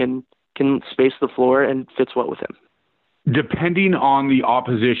man can space the floor and fits well with him. Depending on the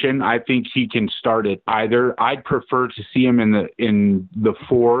opposition, I think he can start at either. I'd prefer to see him in the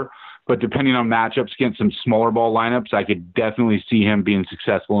 4, but depending on matchups against some smaller ball lineups, I could definitely see him being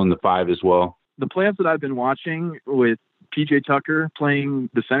successful in the 5 as well. The playoffs that I've been watching with PJ Tucker playing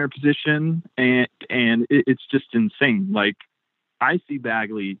the center position, and it's just insane. Like, I see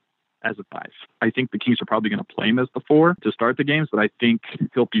Bagley as a 5. I think the Kings are probably going to play him as the 4 to start the games, but I think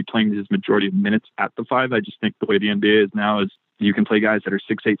he'll be playing his majority of minutes at the 5. I just think the way the NBA is now is you can play guys that are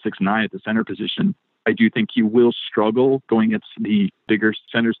 6'8", 6'9" at the center position. I do think he will struggle going against the bigger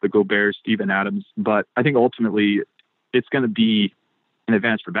centers, the Gobert, Steven Adams, but I think ultimately it's going to be an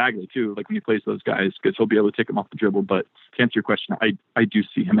advantage for Bagley too, like when he plays those guys, because he'll be able to take them off the dribble. But to answer your question, I do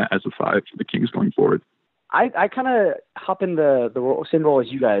see him as a 5 for the Kings going forward. I kind of hop in the same role as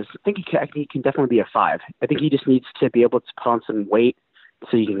you guys. I think he can definitely be a 5. I think he just needs to be able to put on some weight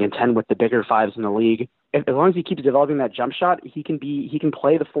so he can contend with the bigger 5s in the league. As long as he keeps developing that jump shot, he can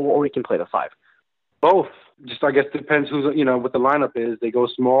play the 4 or he can play the 5. Both. Just, I guess, depends who's, what the lineup is. They go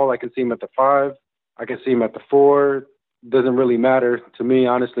small. I can see him at the 5. I can see him at the 4. Doesn't really matter to me,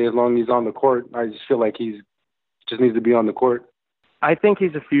 honestly, as long as he's on the court. I just feel like he just needs to be on the court. I think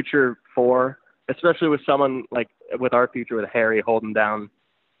he's a future 4, especially with someone like with our future with Harry holding down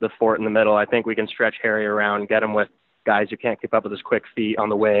the fort in the middle. I think we can stretch Harry around, get him with guys who can't keep up with his quick feet on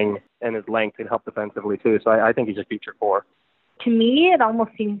the wing, and his length can help defensively too. So I think he's a future 4. To me, it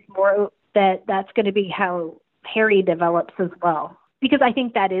almost seems more that that's going to be how Harry develops as well. Because I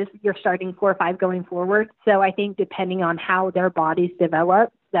think that is your starting 4 or 5 going forward. So I think depending on how their bodies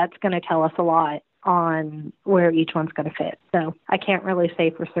develop, that's going to tell us a lot on where each one's going to fit. So I can't really say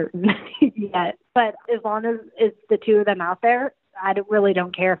for certain yet. But as long as it's the 2 of them out there, I really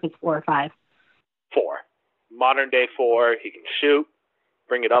don't care if it's 4 or 5. 4. Modern day 4. He can shoot,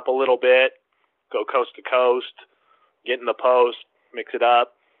 bring it up a little bit, go coast to coast, get in the post, mix it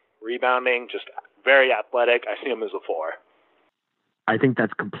up, rebounding, just very athletic. I see him as a 4. I think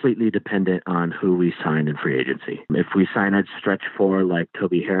that's completely dependent on who we sign in free agency. If we sign a stretch 4 like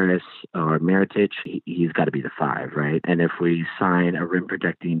Toby Harris or Mirotic, he's got to be the 5, right? And if we sign a rim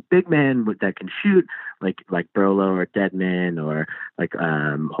protecting big man that can shoot, like Brolo or Dedman or like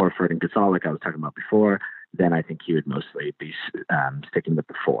Horford and Gasol, like I was talking about before, then I think he would mostly be sticking with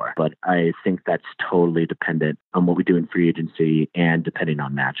the 4. But I think that's totally dependent on what we do in free agency and depending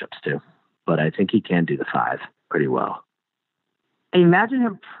on matchups too. But I think he can do the 5 pretty well. I imagine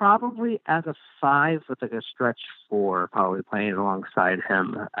him probably as a 5 with like a stretch 4, probably playing alongside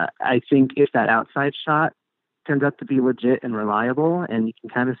him. I think if that outside shot turns out to be legit and reliable, and you can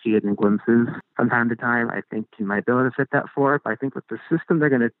kind of see it in glimpses from time to time, I think he might be able to fit that 4. But I think with the system they're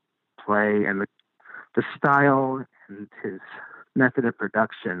going to play and the style and his method of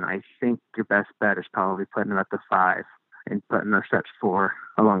production, I think your best bet is probably putting him at the 5 and putting a stretch 4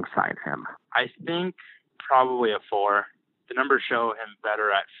 alongside him. I think probably a 4. The numbers show him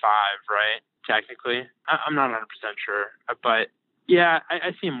better at 5, right? Technically. I'm not 100% sure. But, yeah,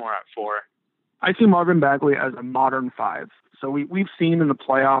 I see him more at 4. I see Marvin Bagley as a modern 5. So we've seen in the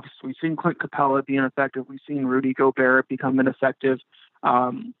playoffs, we've seen Clint Capella be ineffective. We've seen Rudy Gobert become ineffective.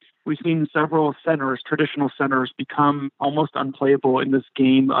 We've seen several centers, traditional centers, become almost unplayable in this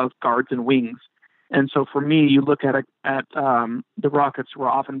game of guards and wings. And so for me, you look at the Rockets who are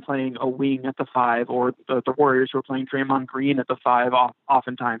often playing a wing at the 5, or the Warriors who are playing Draymond Green at the 5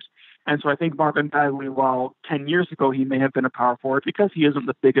 oftentimes. And so I think Marvin Bagley, while 10 years ago he may have been a power forward because he isn't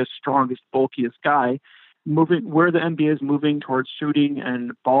the biggest, strongest, bulkiest guy, where the NBA is moving towards shooting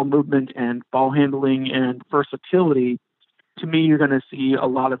and ball movement and ball handling and versatility, to me you're going to see a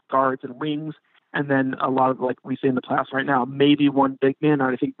lot of guards and wings. And then a lot of, like we see in the playoffs right now, maybe one big man. And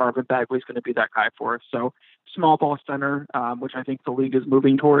I think Marvin Bagley is going to be that guy for us. So small ball center, which I think the league is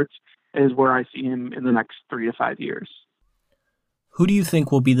moving towards, is where I see him in the next 3 to 5 years. Who do you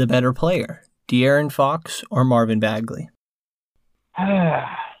think will be the better player, De'Aaron Fox or Marvin Bagley?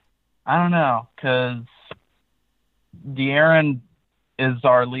 I don't know, because De'Aaron is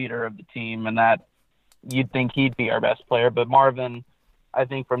our leader of the team, and that you'd think he'd be our best player. But Marvin, I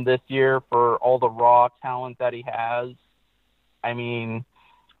think from this year, for all the raw talent that he has, I mean,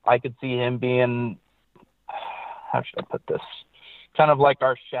 I could see him being, how should I put this, kind of like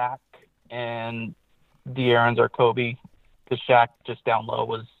our Shaq, and De'Aaron's our Kobe, because Shaq just down low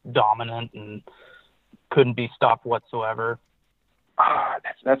was dominant and couldn't be stopped whatsoever.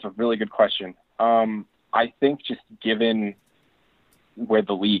 That's a really good question. I think just given where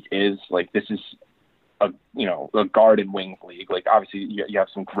the league is, like this is a guard and wings league. Like obviously you have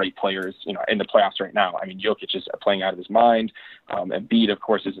some great players, in the playoffs right now. I mean, Jokic is playing out of his mind. Embiid, of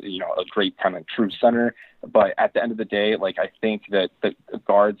course, is, a great kind of true center. But at the end of the day, like I think that the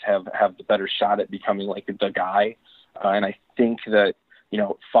guards have the better shot at becoming like the guy. And I think that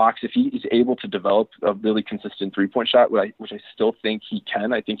Fox, if he is able to develop a really consistent 3-point shot, which I still think he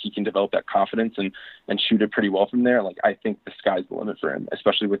can, I think he can develop that confidence and shoot it pretty well from there. Like, I think the sky's the limit for him,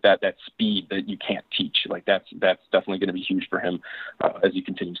 especially with that speed that you can't teach. Like, that's definitely going to be huge for him as he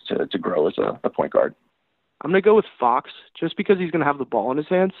continues to grow as a point guard. I'm going to go with Fox just because he's going to have the ball in his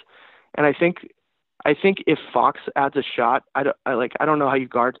hands. And I think if Fox adds a shot, I don't know how you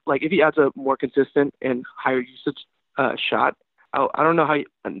guard. Like, if he adds a more consistent and higher usage shot, I don't know how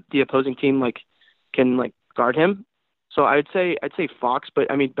the opposing team can guard him. So I'd say Fox, but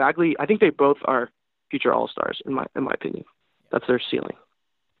I mean Bagley. I think they both are future All-Stars in my opinion. That's their ceiling.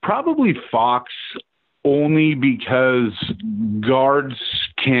 Probably Fox, only because guards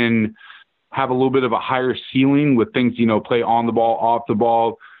can have a little bit of a higher ceiling with things, play on the ball, off the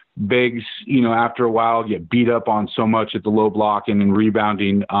ball. Bigs, after a while get beat up on so much at the low block and in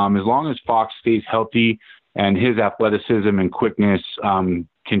rebounding. As long as Fox stays healthy and his athleticism and quickness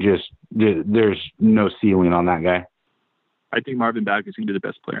there's no ceiling on that guy. I think Marvin Bagley is going to be the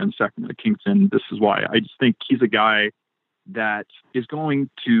best player in the Sacramento Kings, and this is why. I just think he's a guy that is going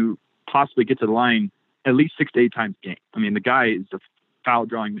to possibly get to the line at least 6 to 8 times a game. I mean, the guy is a foul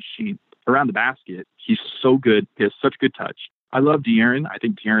drawing machine around the basket. He's so good. He has such good touch. I love De'Aaron. I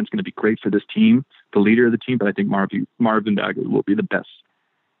think De'Aaron's going to be great for this team, the leader of the team, but I think Marvin Bagley will be the best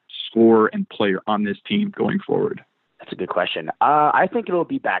scorer and player on this team going forward. That's a good question. I think it'll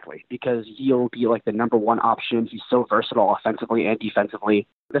be Bagley because he'll be like the number one option. He's so versatile offensively and defensively.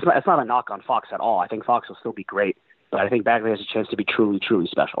 It's not a knock on Fox at all. I think Fox will still be great, but I think Bagley has a chance to be truly, truly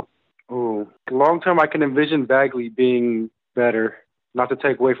special. Oh, long term, I can envision Bagley being better. Not to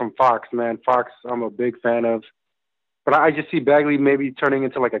take away from Fox, man. Fox, I'm a big fan of. But I just see Bagley maybe turning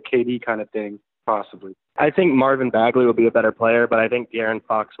into like a KD kind of thing, possibly. I think Marvin Bagley will be a better player, but I think De'Aaron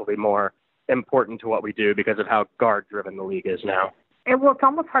Fox will be more important to what we do because of how guard-driven the league is now. It's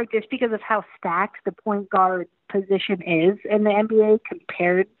almost hard just because of how stacked the point guard position is in the NBA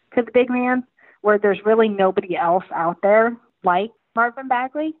compared to the big man, where there's really nobody else out there like Marvin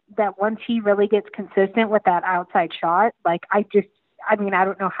Bagley, that once he really gets consistent with that outside shot, I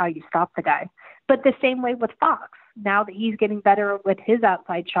don't know how you stop the guy. But the same way with Fox. Now that he's getting better with his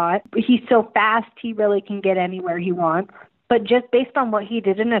outside shot, he's so fast, he really can get anywhere he wants. But just based on what he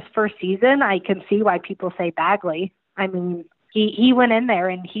did in his first season, I can see why people say Bagley. I mean, he went in there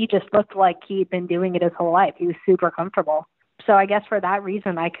and he just looked like he'd been doing it his whole life. He was super comfortable. So I guess for that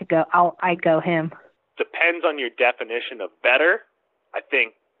reason, I'd go him. Depends on your definition of better. I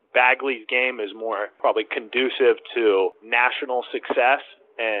think Bagley's game is more probably conducive to national success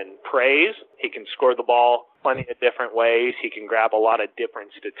and praise. He can score the ball plenty of different ways. He can grab a lot of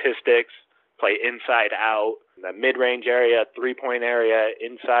different statistics, play inside out, in the mid-range area, three-point area,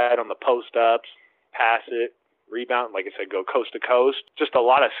 inside on the post-ups, pass it, rebound, like I said, go coast to coast. Just a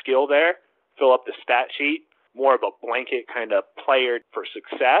lot of skill there. Fill up the stat sheet. More of a blanket kind of player for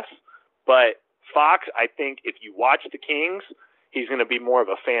success. But Fox, I think if you watch the Kings, he's going to be more of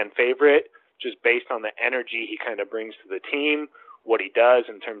a fan favorite just based on the energy he kind of brings to the team, what he does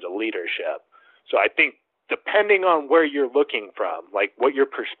in terms of leadership. So I think depending on where you're looking from, like what your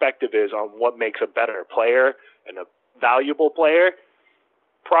perspective is on what makes a better player and a valuable player,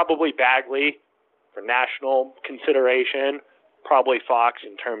 probably Bagley for national consideration, probably Fox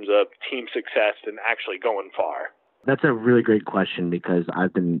in terms of team success and actually going far. That's a really great question because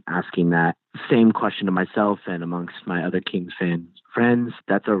I've been asking that same question to myself and amongst my other Kings friends.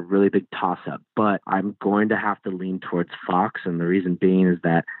 That's a really big toss-up, but I'm going to have to lean towards Fox, and the reason being is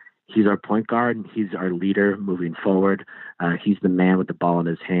that he's our point guard, and he's our leader moving forward. He's the man with the ball in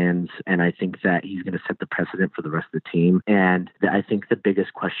his hands, and I think that he's going to set the precedent for the rest of the team. And I think the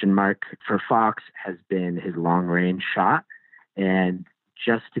biggest question mark for Fox has been his long-range shot, and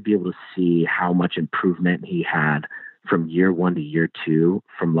just to be able to see how much improvement he had from year 1 to year 2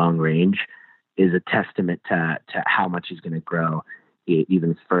 from long range is a testament to how much he's going to grow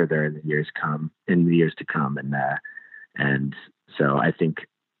even further in the years to come. And so I think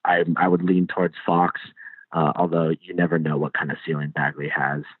I would lean towards Fox, although you never know what kind of ceiling Bagley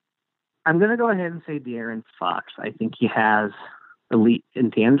has. I'm going to go ahead and say De'Aaron Fox. I think he has elite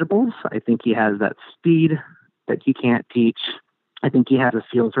intangibles. I think he has that speed that you can't teach. I think he has a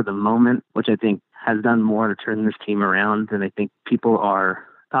feel for the moment, which I think has done more to turn this team around than I think people are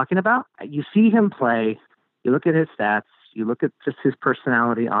talking about. You see him play, you look at his stats, you look at just his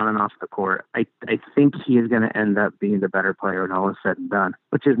personality on and off the court. I think he is going to end up being the better player when all is said and done,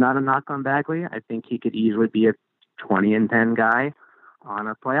 which is not a knock on Bagley. I think he could easily be a 20-10 guy on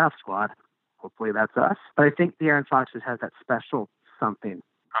a playoff squad. Hopefully that's us. But I think De'Aaron Fox just has that special something.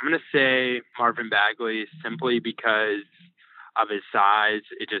 I'm going to say Marvin Bagley simply because of his size.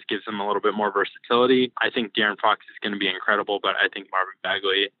 It just gives him a little bit more versatility. I think De'Aaron Fox is going to be incredible, but I think Marvin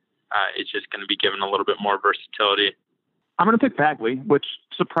Bagley is just going to be given a little bit more versatility. I'm going to pick Bagley, which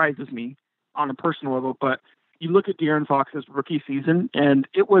surprises me on a personal level, but you look at De'Aaron Fox's rookie season, and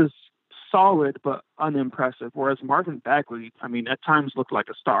it was solid but unimpressive, whereas Marvin Bagley, I mean, at times looked like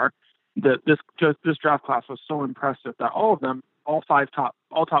a star. This draft class was so impressive that all of them, all top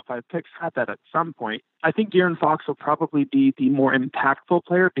five picks had that at some point. I think De'Aaron Fox will probably be the more impactful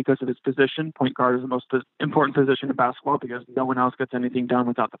player because of his position. Point guard is the most important position in basketball because no one else gets anything done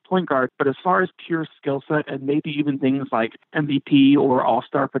without the point guard. But as far as pure skill set and maybe even things like MVP or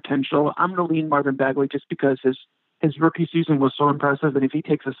all-star potential, I'm going to lean Marvin Bagley just because his rookie season was so impressive. And if he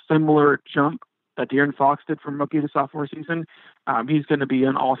takes a similar jump that De'Aaron Fox did from rookie to sophomore season, he's going to be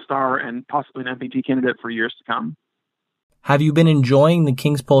an all-star and possibly an MVP candidate for years to come. Have you been enjoying the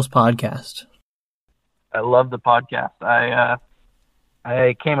King's Pulse podcast? I love the podcast.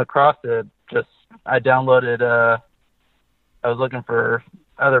 I came across it I downloaded I was looking for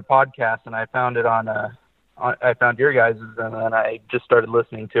other podcasts and I found it I found your guys' and then I just started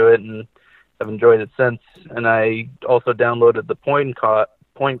listening to it and I've enjoyed it since. And I also downloaded the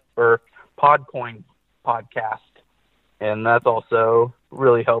Podcoin podcast, and that's also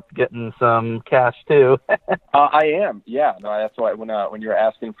really helped getting some cash too. I am, yeah. No, that's why when you're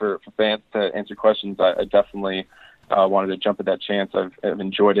asking for fans to answer questions, I definitely wanted to jump at that chance. I've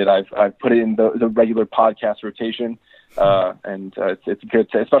enjoyed it. I've put it in the regular podcast rotation, and it's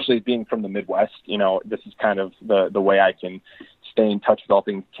good to, especially being from the Midwest. You know, this is kind of the way I can stay in touch with all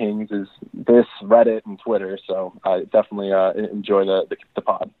things Kings is this, Reddit, and Twitter. So I definitely enjoy the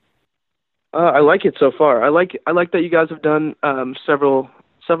pod. I like it so far. I like that you guys have done several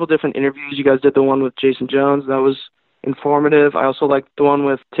different interviews. You guys did the one with Jason Jones. That was informative. I also liked the one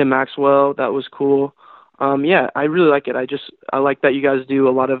with Tim Maxwell. That was cool. Yeah, I really like it. I like that you guys do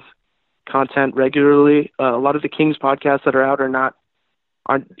a lot of content regularly. A lot of the Kings podcasts that are out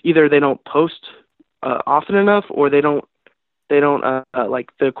aren't either they don't post often enough or they don't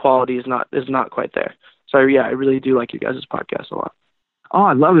like the quality is not quite there. So yeah, I really do like you guys' podcast a lot. Oh,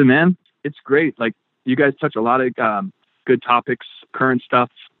 I love it, man. It's great. Like, you guys touch a lot of good topics, current stuff.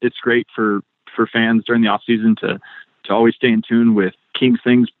 It's great for fans during the off season to always stay in tune with Kings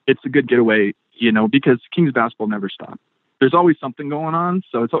things. It's a good getaway, because Kings basketball never stops. There's always something going on,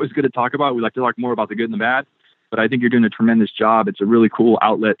 so it's always good to talk about. We like to talk more about the good and the bad, but I think you're doing a tremendous job. It's a really cool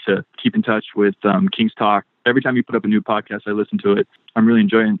outlet to keep in touch with Kings Talk. Every time you put up a new podcast, I listen to it. I'm really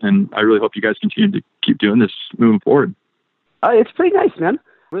enjoying it, and I really hope you guys continue to keep doing this moving forward. It's pretty nice, man.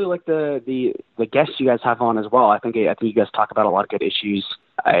 Really like the guests you guys have on as well. I think you guys talk about a lot of good issues,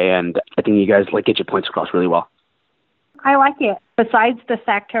 and I think you guys get your points across really well. I like it. Besides the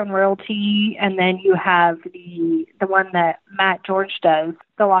Sacktown Royalty, and then you have the one that Matt George does,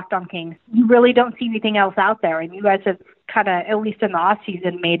 the Locked On Kings. You really don't see anything else out there, and you guys have kind of, at least in the off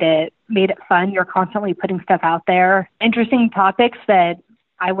season, made it fun. You're constantly putting stuff out there, interesting topics that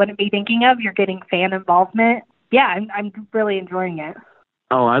I wouldn't be thinking of. You're getting fan involvement. Yeah, I'm really enjoying it.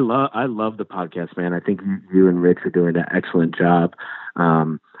 Oh, I love the podcast, man. I think you and Rich are doing an excellent job.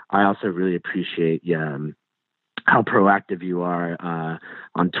 I also really appreciate how proactive you are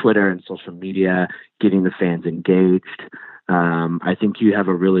on Twitter and social media, getting the fans engaged. I think you have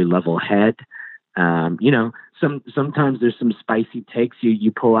a really level head. Sometimes there's some spicy takes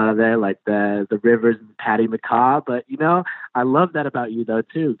you pull out of there, like the Rivers and Patty McCaw. But I love that about you though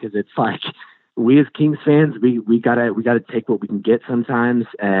too, because it's like, we as Kings fans, we gotta take what we can get sometimes,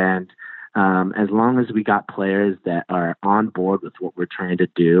 and as long as we got players that are on board with what we're trying to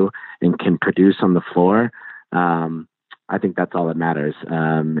do and can produce on the floor, I think that's all that matters.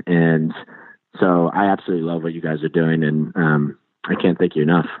 And so I absolutely love what you guys are doing, and I can't thank you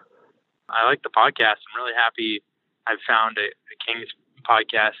enough. I like the podcast. I'm really happy I've found a Kings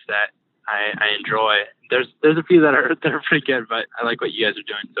podcast that I enjoy. There's a few that are pretty good, but I like what you guys are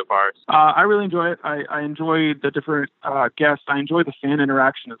doing so far. I really enjoy it. I enjoy the different guests. I enjoy the fan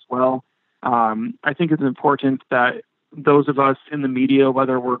interaction as well. I think it's important that those of us in the media,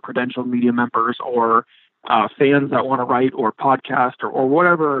 whether we're credentialed media members or fans that want to write or podcast or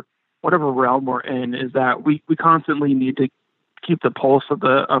whatever realm we're in, is that we constantly need to keep the pulse of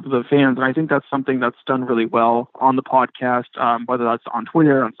the fans. And I think that's something that's done really well on the podcast, whether that's on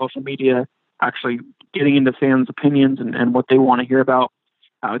Twitter, on social media, actually getting into fans' opinions and what they want to hear about.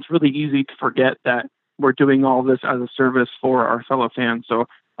 It's really easy to forget that we're doing all this as a service for our fellow fans. So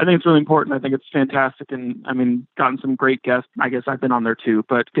I think it's really important. I think it's fantastic. And I mean, gotten some great guests. I guess I've been on there too,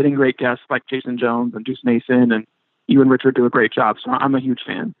 but getting great guests like Jason Jones and Deuce Mason and you and Richard do a great job. So I'm a huge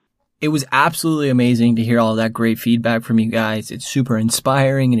fan. It was absolutely amazing to hear all that great feedback from you guys. It's super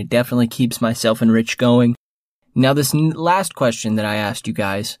inspiring, and it definitely keeps myself and Rich going. Now, this last question that I asked you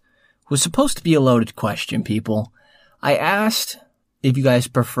guys was supposed to be a loaded question, people. I asked if you guys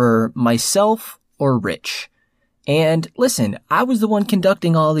prefer myself or Rich. And listen, I was the one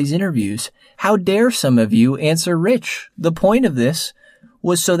conducting all these interviews. How dare some of you answer Rich? The point of this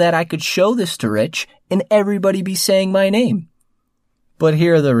was so that I could show this to Rich and everybody be saying my name. But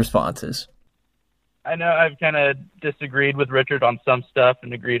here are the responses. I know I've kind of disagreed with Richard on some stuff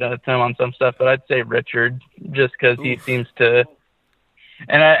and agreed with him on some stuff, but I'd say Richard just because he seems to,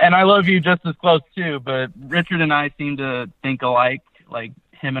 and I love you just as close too, but Richard and I seem to think alike. Like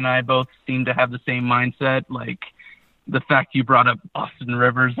him and I both seem to have the same mindset. Like the fact you brought up Austin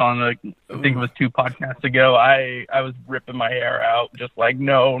Rivers on I think it was 2 podcasts ago, I was ripping my hair out just like,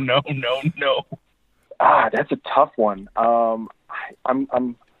 no. That's a tough one. I'm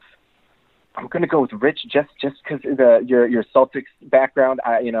going to go with Rich just because your Celtics background.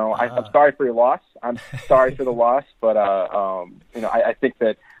 I'm sorry for your loss. I'm sorry for the loss, but I think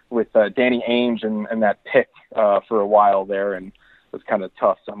that with Danny Ainge and that pick for a while there, and it was kind of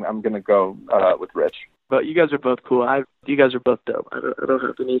tough. So I'm going to go with Rich. But you guys are both cool. You guys are both dope. I don't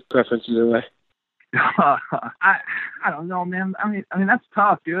have any preferences either way. I don't know, man. I mean that's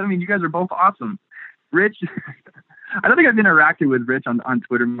tough, dude. I mean, you guys are both awesome. Rich, I don't think I've interacted with Rich on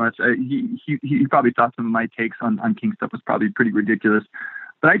Twitter much. He probably thought some of my takes on King stuff was probably pretty ridiculous.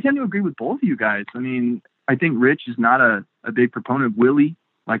 But I tend to agree with both of you guys. I mean, I think Rich is not a big proponent of Willie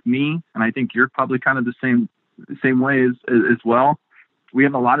like me, and I think you're probably kind of the same way as well. We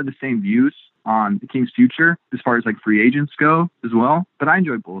have a lot of the same views on the Kings' future as far as like free agents go as well. But I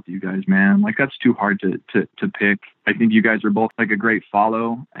enjoy both of you guys, man. Like that's too hard to pick. I think you guys are both like a great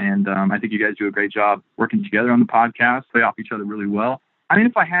follow, and I think you guys do a great job working together on the podcast, play off each other really well. I mean,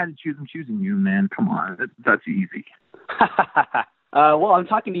 if I had to choose, I'm choosing you, man. Come on, that's easy. Well, I'm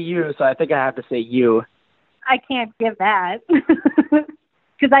talking to you, so I think I have to say you. I can't give that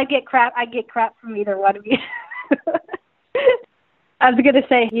because I get crap from either one of you. I was gonna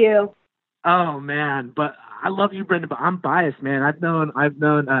say you. Oh man, but I love you, Brendan. But I'm biased, man. I've known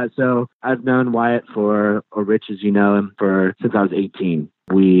Wyatt or Rich, as you know him, since I was 18.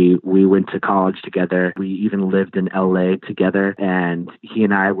 We went to college together. We even lived in LA together, and he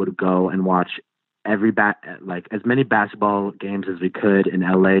and I would go and watch as many basketball games as we could in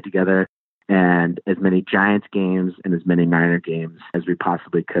LA together, and as many Giants games and as many Niner games as we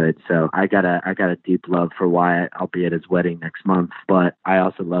possibly could. So I got a deep love for Wyatt. I'll be at his wedding next month, but I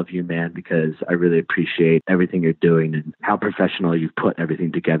also love you, man, because I really appreciate everything you're doing and how professional you've put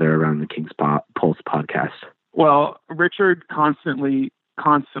everything together around the King's Pulse podcast. Well, Richard constantly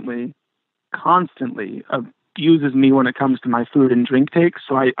abuses me when it comes to my food and drink takes,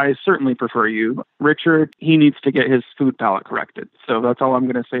 so I certainly prefer you. Richard, he needs to get his food palate corrected. So that's all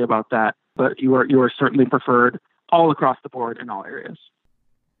I'm going to say about that. But you are certainly preferred all across the board in all areas.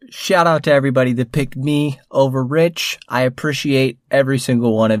 Shout out to everybody that picked me over Rich. I appreciate every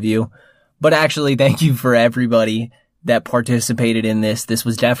single one of you. But actually, thank you for everybody that participated in this. This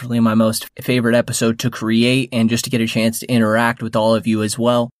was definitely my most favorite episode to create, and just to get a chance to interact with all of you as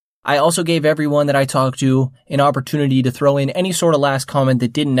well. I also gave everyone that I talked to an opportunity to throw in any sort of last comment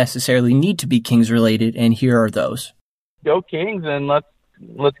that didn't necessarily need to be Kings related, and here are those. Go Kings, and let's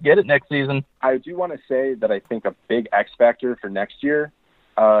get it next season. I do want to say that I think a big X factor for next year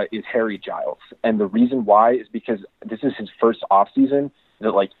is Harry Giles. And the reason why is because this is his first offseason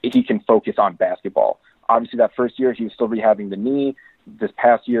that he can focus on basketball. Obviously that first year he was still rehabbing the knee. This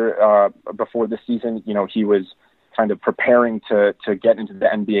past year, before this season, he was kind of preparing to get into the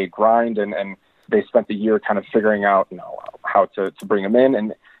NBA grind, and they spent the year kind of figuring out, how to bring him in,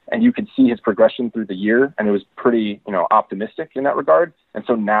 and you could see his progression through the year, and it was pretty, optimistic in that regard. And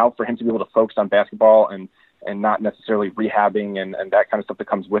so now for him to be able to focus on basketball and not necessarily rehabbing and that kind of stuff that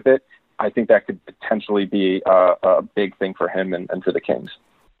comes with it, I think that could potentially be a big thing for him and for the Kings.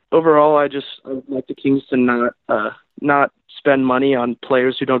 Overall, I would like the Kings to not spend money on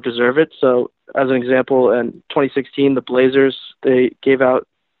players who don't deserve it. So as an example, in 2016, the Blazers, they gave out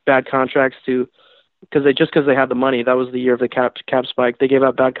bad contracts because they had the money. That was the year of the cap spike. They gave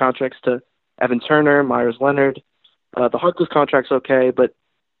out bad contracts to Evan Turner, Myers Leonard. The Harkless contract's okay, but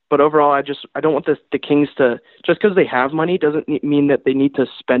overall, I don't want the Kings to, just because they have money doesn't mean that they need to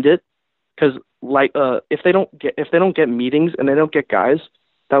spend it. Because if they don't get meetings and they don't get guys,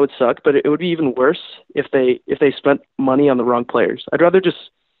 that would suck. But it would be even worse if they spent money on the wrong players. I'd rather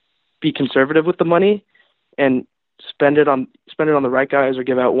just be conservative with the money and spend it on the right guys, or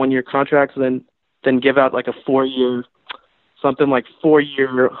give out 1-year contracts than give out like a 4-year something like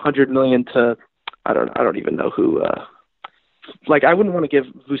 4-year, $100 million to I don't even know who. Like I wouldn't want to give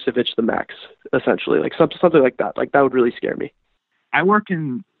Vucevic the max, essentially, like something like that. Like that would really scare me. I work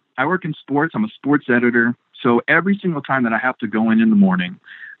in sports. I'm a sports editor. So every single time that I have to go in the morning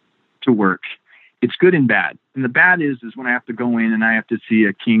to work, it's good and bad. And the bad is when I have to go in and I have to see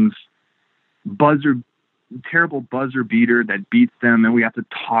a Kings terrible buzzer beater that beats them, and we have to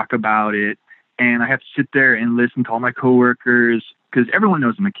talk about it. And I have to sit there and listen to all my coworkers because everyone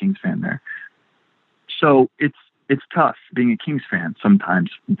knows I'm a Kings fan there. So it's tough being a Kings fan sometimes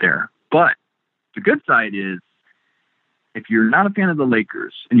there. But the good side is, if you're not a fan of the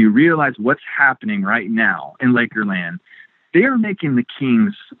Lakers and you realize what's happening right now in Lakerland, they are making the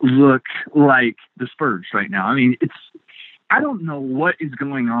Kings look like the Spurs right now. I mean, I don't know what is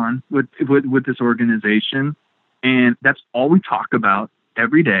going on with this organization. And that's all we talk about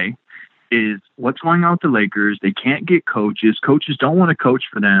every day is what's going on with the Lakers. They can't get coaches. Coaches don't want to coach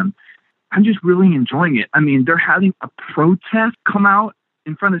for them. I'm just really enjoying it. I mean, they're having a protest come out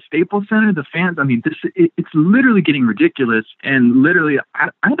in front of Staples Center. The fans, I mean, it's literally getting ridiculous. And literally, I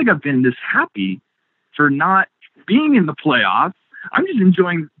don't think I've been this happy for not being in the playoffs. I'm just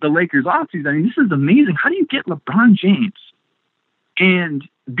enjoying the Lakers offseason. I mean, this is amazing. How do you get LeBron James and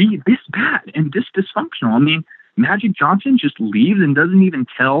be this bad and this dysfunctional? I mean, Magic Johnson just leaves and doesn't even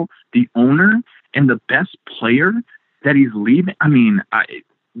tell the owner and the best player that he's leaving. I mean,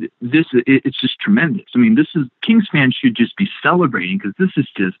 it's just tremendous. I mean, Kings fans should just be celebrating because this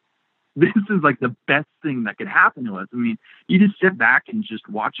is like the best thing that could happen to us. I mean, you just sit back and just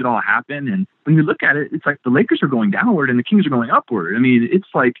watch it all happen. And when you look at it, it's like the Lakers are going downward and the Kings are going upward. I mean, it's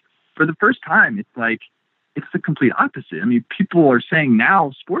like for the first time, it's the complete opposite. I mean, people are saying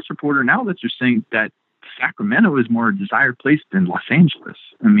now, sports reporter now that you're saying that Sacramento is more a desired place than Los Angeles.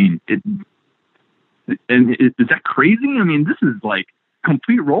 I mean, is that crazy? I mean, this is like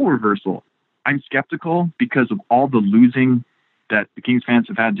complete role reversal. I'm skeptical because of all the losing that the Kings fans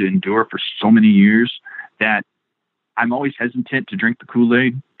have had to endure for so many years that I'm always hesitant to drink the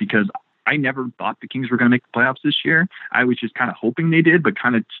Kool-Aid because I never thought the Kings were going to make the playoffs this year. I was just kind of hoping they did, but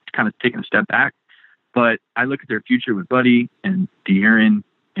kind of taking a step back. But I look at their future with Buddy and De'Aaron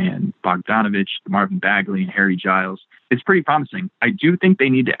and Bogdanovich, Marvin Bagley, and Harry Giles. It's pretty promising. I do think they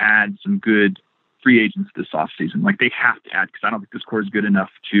need to add some good free agents this offseason. Like they have to add because I don't think this core is good enough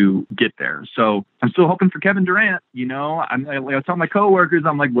to get there. So I'm still hoping for Kevin Durant. You know, I tell my coworkers,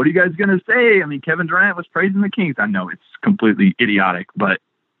 I'm like, what are you guys going to say? I mean, Kevin Durant was praising the Kings. I know it's completely idiotic, but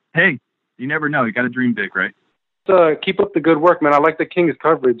hey, you never know. You got to dream big, right? So keep up the good work, man. I like the Kings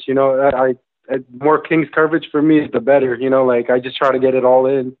coverage. You know, I more Kings coverage for me, the better. You know, like I just try to get it all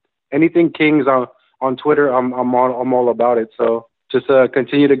in. Anything Kings on Twitter, I'm all about it. So just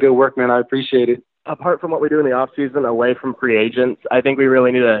continue the good work, man. I appreciate it. Apart from what we do in the off season, away from free agents, I think we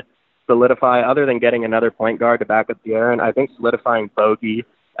really need to solidify, other than getting another point guard to back up De'Aaron, I think solidifying Bogey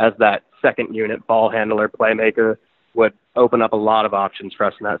as that second unit ball handler, playmaker would open up a lot of options for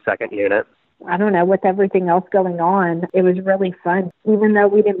us in that second unit. I don't know, with everything else going on, it was really fun. Even though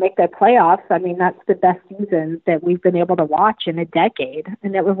we didn't make the playoffs, I mean, that's the best season that we've been able to watch in a decade,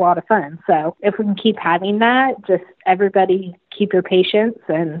 and it was a lot of fun. So if we can keep having that, just everybody keep your patience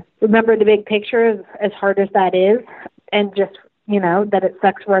and remember the big picture, as hard as that is, and just, you know, that it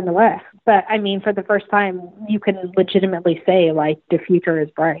sucks we're in the West. But, I mean, for the first time, you can legitimately say, like, the future is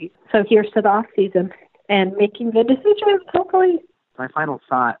bright. So here's to the off season and making good decisions, hopefully. My final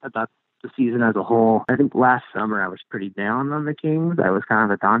thought about the season as a whole, I think last summer I was pretty down on the Kings. I was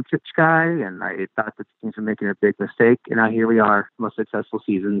kind of a Doncic guy, and I thought that the Kings were making a big mistake. And now here we are, most successful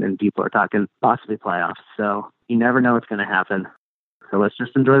season, and people are talking possibly playoffs. So you never know what's going to happen. So let's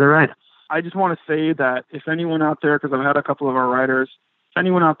just enjoy the ride. I just want to say that if anyone out there, because I've had a couple of our writers, if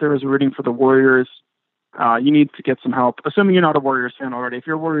anyone out there is rooting for the Warriors, you need to get some help. Assuming you're not a Warriors fan already. If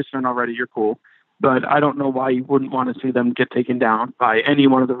you're a Warriors fan already, you're cool. But I don't know why you wouldn't want to see them get taken down by any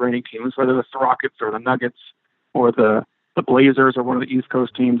one of the reigning teams, whether it's the Rockets or the Nuggets or the Blazers or one of the East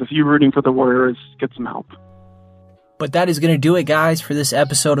Coast teams. If you're rooting for the Warriors, get some help. But that is going to do it, guys, for this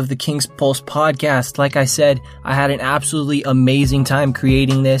episode of the Kings Pulse podcast. Like I said, I had an absolutely amazing time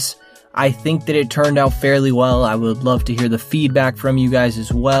creating this. I think that it turned out fairly well. I would love to hear the feedback from you guys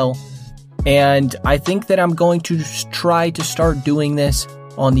as well. And I think that I'm going to try to start doing this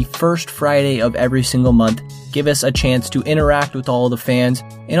on the first Friday of every single month. Give us a chance to interact with all the fans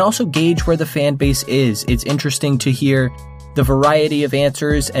and also gauge where the fan base is. It's interesting to hear the variety of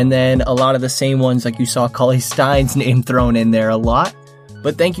answers and then a lot of the same ones, like you saw Cauley Stein's name thrown in there a lot.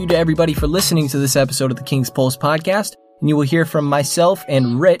 But thank you to everybody for listening to this episode of the Kings Pulse podcast. And you will hear from myself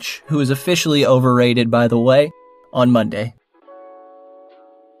and Rich, who is officially overrated, by the way, on Monday.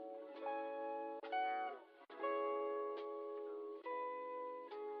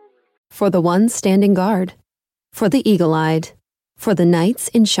 For the ones standing guard, for the eagle-eyed, for the knights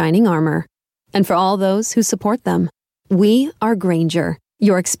in shining armor, and for all those who support them. We are Grainger,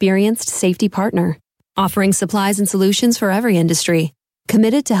 your experienced safety partner, offering supplies and solutions for every industry,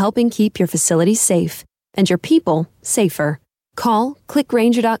 committed to helping keep your facilities safe and your people safer. Call, click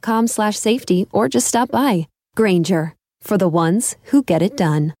Grainger.com/safety, or just stop by. Grainger, for the ones who get it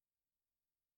done.